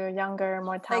to younger,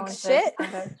 more talented shit?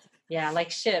 artists? Yeah, like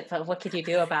shit, but what could you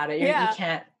do about it? You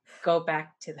can't go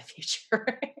back to the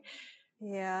future.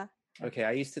 Yeah. Okay,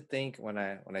 I used to think when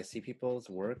I see people's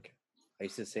work, I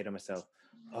used to say to myself,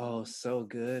 "Oh, so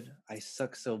good. I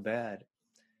suck so bad."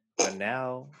 But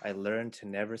now I learned to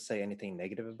never say anything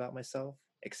negative about myself,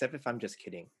 except if I'm just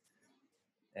kidding.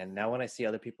 And now when I see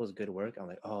other people's good work, I'm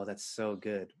like, "Oh, that's so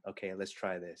good. Okay, let's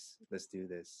try this. Let's do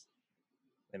this."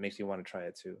 It makes me want to try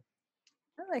it too.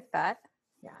 I like that.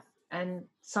 Yeah. And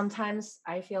sometimes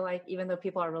I feel like even though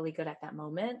people are really good at that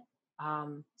moment,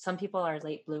 some people are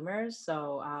late bloomers.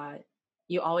 So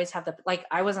you always have like,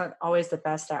 I wasn't always the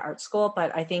best at art school,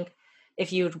 but I think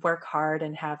if you'd work hard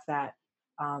and have that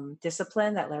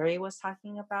discipline that Larry was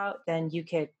talking about, then you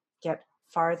could get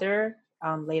farther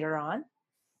later on.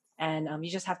 And you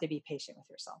just have to be patient with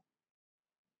yourself.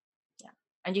 Yeah.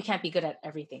 And you can't be good at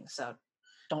everything. So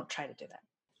don't try to do that.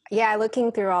 Yeah,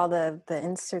 looking through all the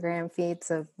Instagram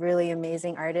feeds of really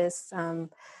amazing artists.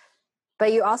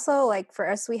 But you also, like, for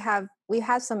us, we have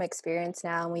some experience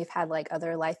now, and we've had like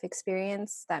other life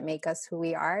experience that make us who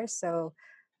we are. So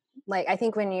like, I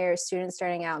think when you're a student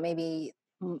starting out, maybe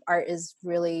art is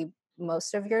really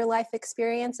most of your life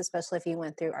experience, especially if you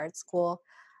went through art school.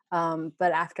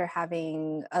 But after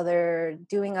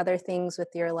doing other things with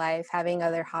your life, having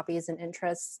other hobbies and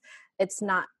interests, it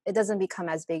doesn't become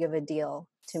as big of a deal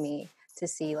to me to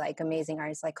see like amazing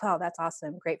artists like, oh, that's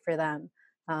awesome. Great for them.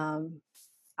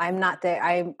 I'm not there.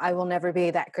 I will never be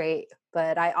that great,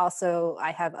 but I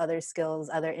have other skills,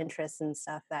 other interests and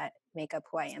stuff that make up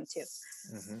who I am too.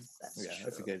 Mm-hmm.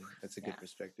 That's a good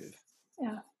perspective.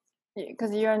 Yeah.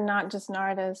 Because you're not just an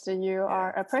artist, you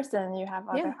are a person, you have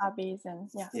other hobbies and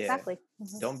Exactly.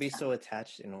 Don't be so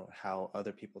attached in how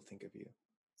other people think of you.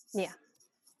 Yeah.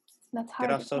 That's hard.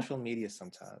 Get off social media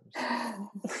sometimes.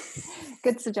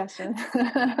 Good suggestion.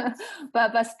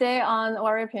 but stay on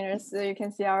Warrior Painters so you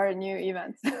can see our new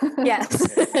events.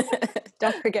 Yes.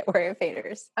 Don't forget Warrior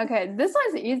Painters. Okay, this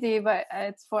one's easy, but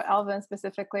it's for Elvin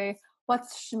specifically.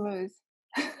 What's schmooze?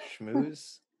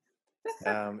 Schmooze?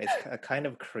 It's a kind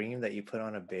of cream that you put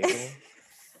on a bagel.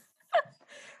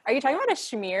 Are you talking about a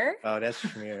schmear? Oh, that's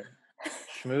schmear.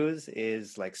 Schmooze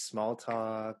is like small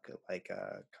talk, like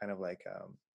kind of like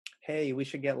hey, we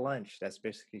should get lunch. That's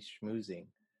basically schmoozing.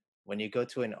 When you go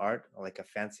to like a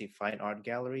fancy fine art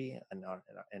gallery, an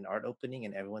art opening,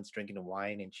 and everyone's drinking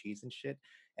wine and cheese and shit,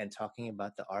 and talking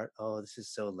about the art. Oh, this is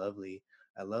so lovely.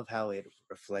 I love how it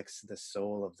reflects the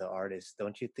soul of the artist.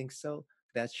 Don't you think so?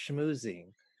 That's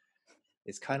schmoozing.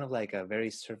 It's kind of like a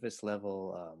very surface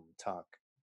level talk,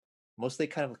 mostly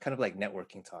kind of like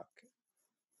networking talk.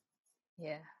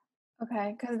 Yeah.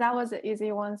 Okay, because that was an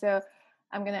easy one. So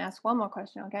I'm going to ask one more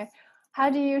question, okay? How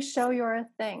do you show your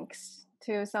thanks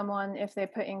to someone if they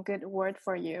put in good word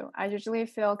for you? I usually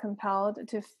feel compelled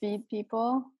to feed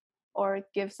people or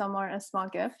give someone a small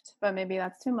gift, but maybe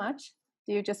that's too much.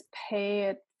 Do you just pay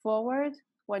it forward?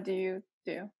 What do you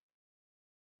do?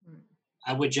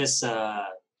 I would just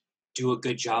do a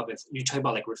good job. If you're talking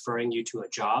about like referring you to a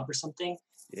job or something,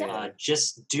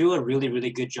 just do a really,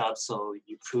 really good job so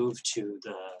you prove to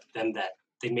them that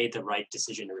they made the right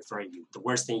decision to refer you. The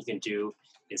worst thing you can do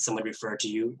is someone refer to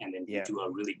you and then you do a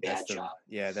really bad job.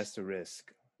 Yeah, that's the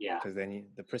risk. Yeah. Because then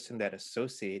the person that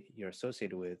you're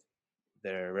associated with,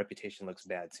 their reputation looks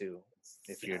bad too.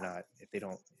 If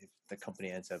the company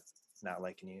ends up not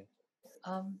liking you.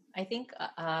 I think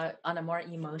on a more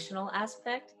emotional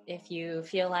aspect, if you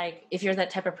feel like if you're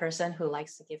that type of person who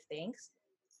likes to give thanks,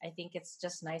 I think it's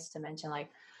just nice to mention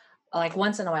like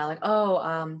once in a while, like,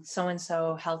 oh, so and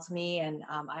so helped me, and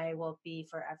I will be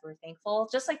forever thankful.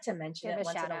 Just like to mention it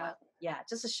once in a while. Yeah,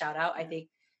 just a shout out. I think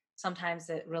sometimes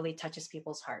it really touches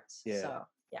people's hearts. Yeah. So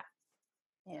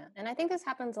yeah, and I think this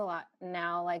happens a lot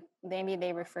now. Like maybe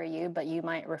they refer you, but you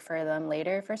might refer them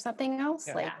later for something else.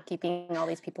 Yeah. Like keeping all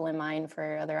these people in mind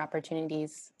for other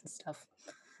opportunities and stuff.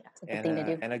 Yeah, it's a good thing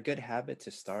to do. And a good habit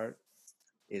to start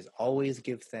is always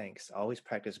give thanks. Always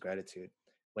practice gratitude.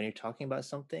 When you're talking about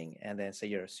something, and then say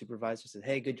your supervisor says,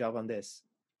 "Hey, good job on this,"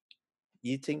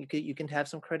 you think you can have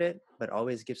some credit, but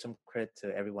always give some credit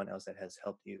to everyone else that has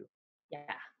helped you.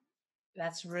 Yeah,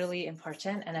 that's really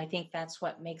important, and I think that's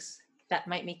what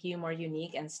might make you more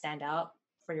unique and stand out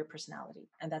for your personality.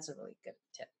 And that's a really good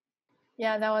tip.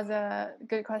 Yeah, that was a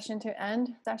good question to end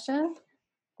session.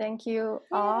 Thank you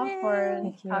all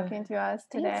for talking to us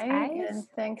today. Thanks, and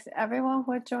thanks everyone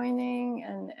for joining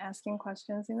and asking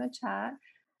questions in the chat.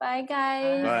 Bye,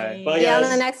 guys. Bye. Bye, See you on guys.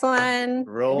 the next one.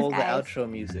 Roll the Thanks, guys. outro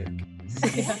music.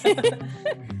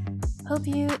 Hope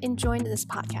you enjoyed this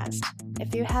podcast.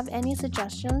 If you have any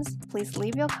suggestions, please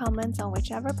leave your comments on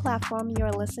whichever platform you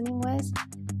are listening with.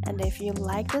 And if you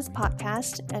like this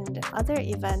podcast and other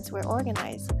events we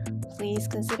organize, please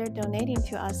consider donating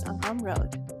to us on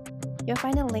Gumroad. You'll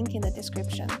find a link in the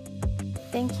description.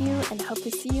 Thank you and hope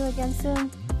to see you again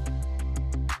soon.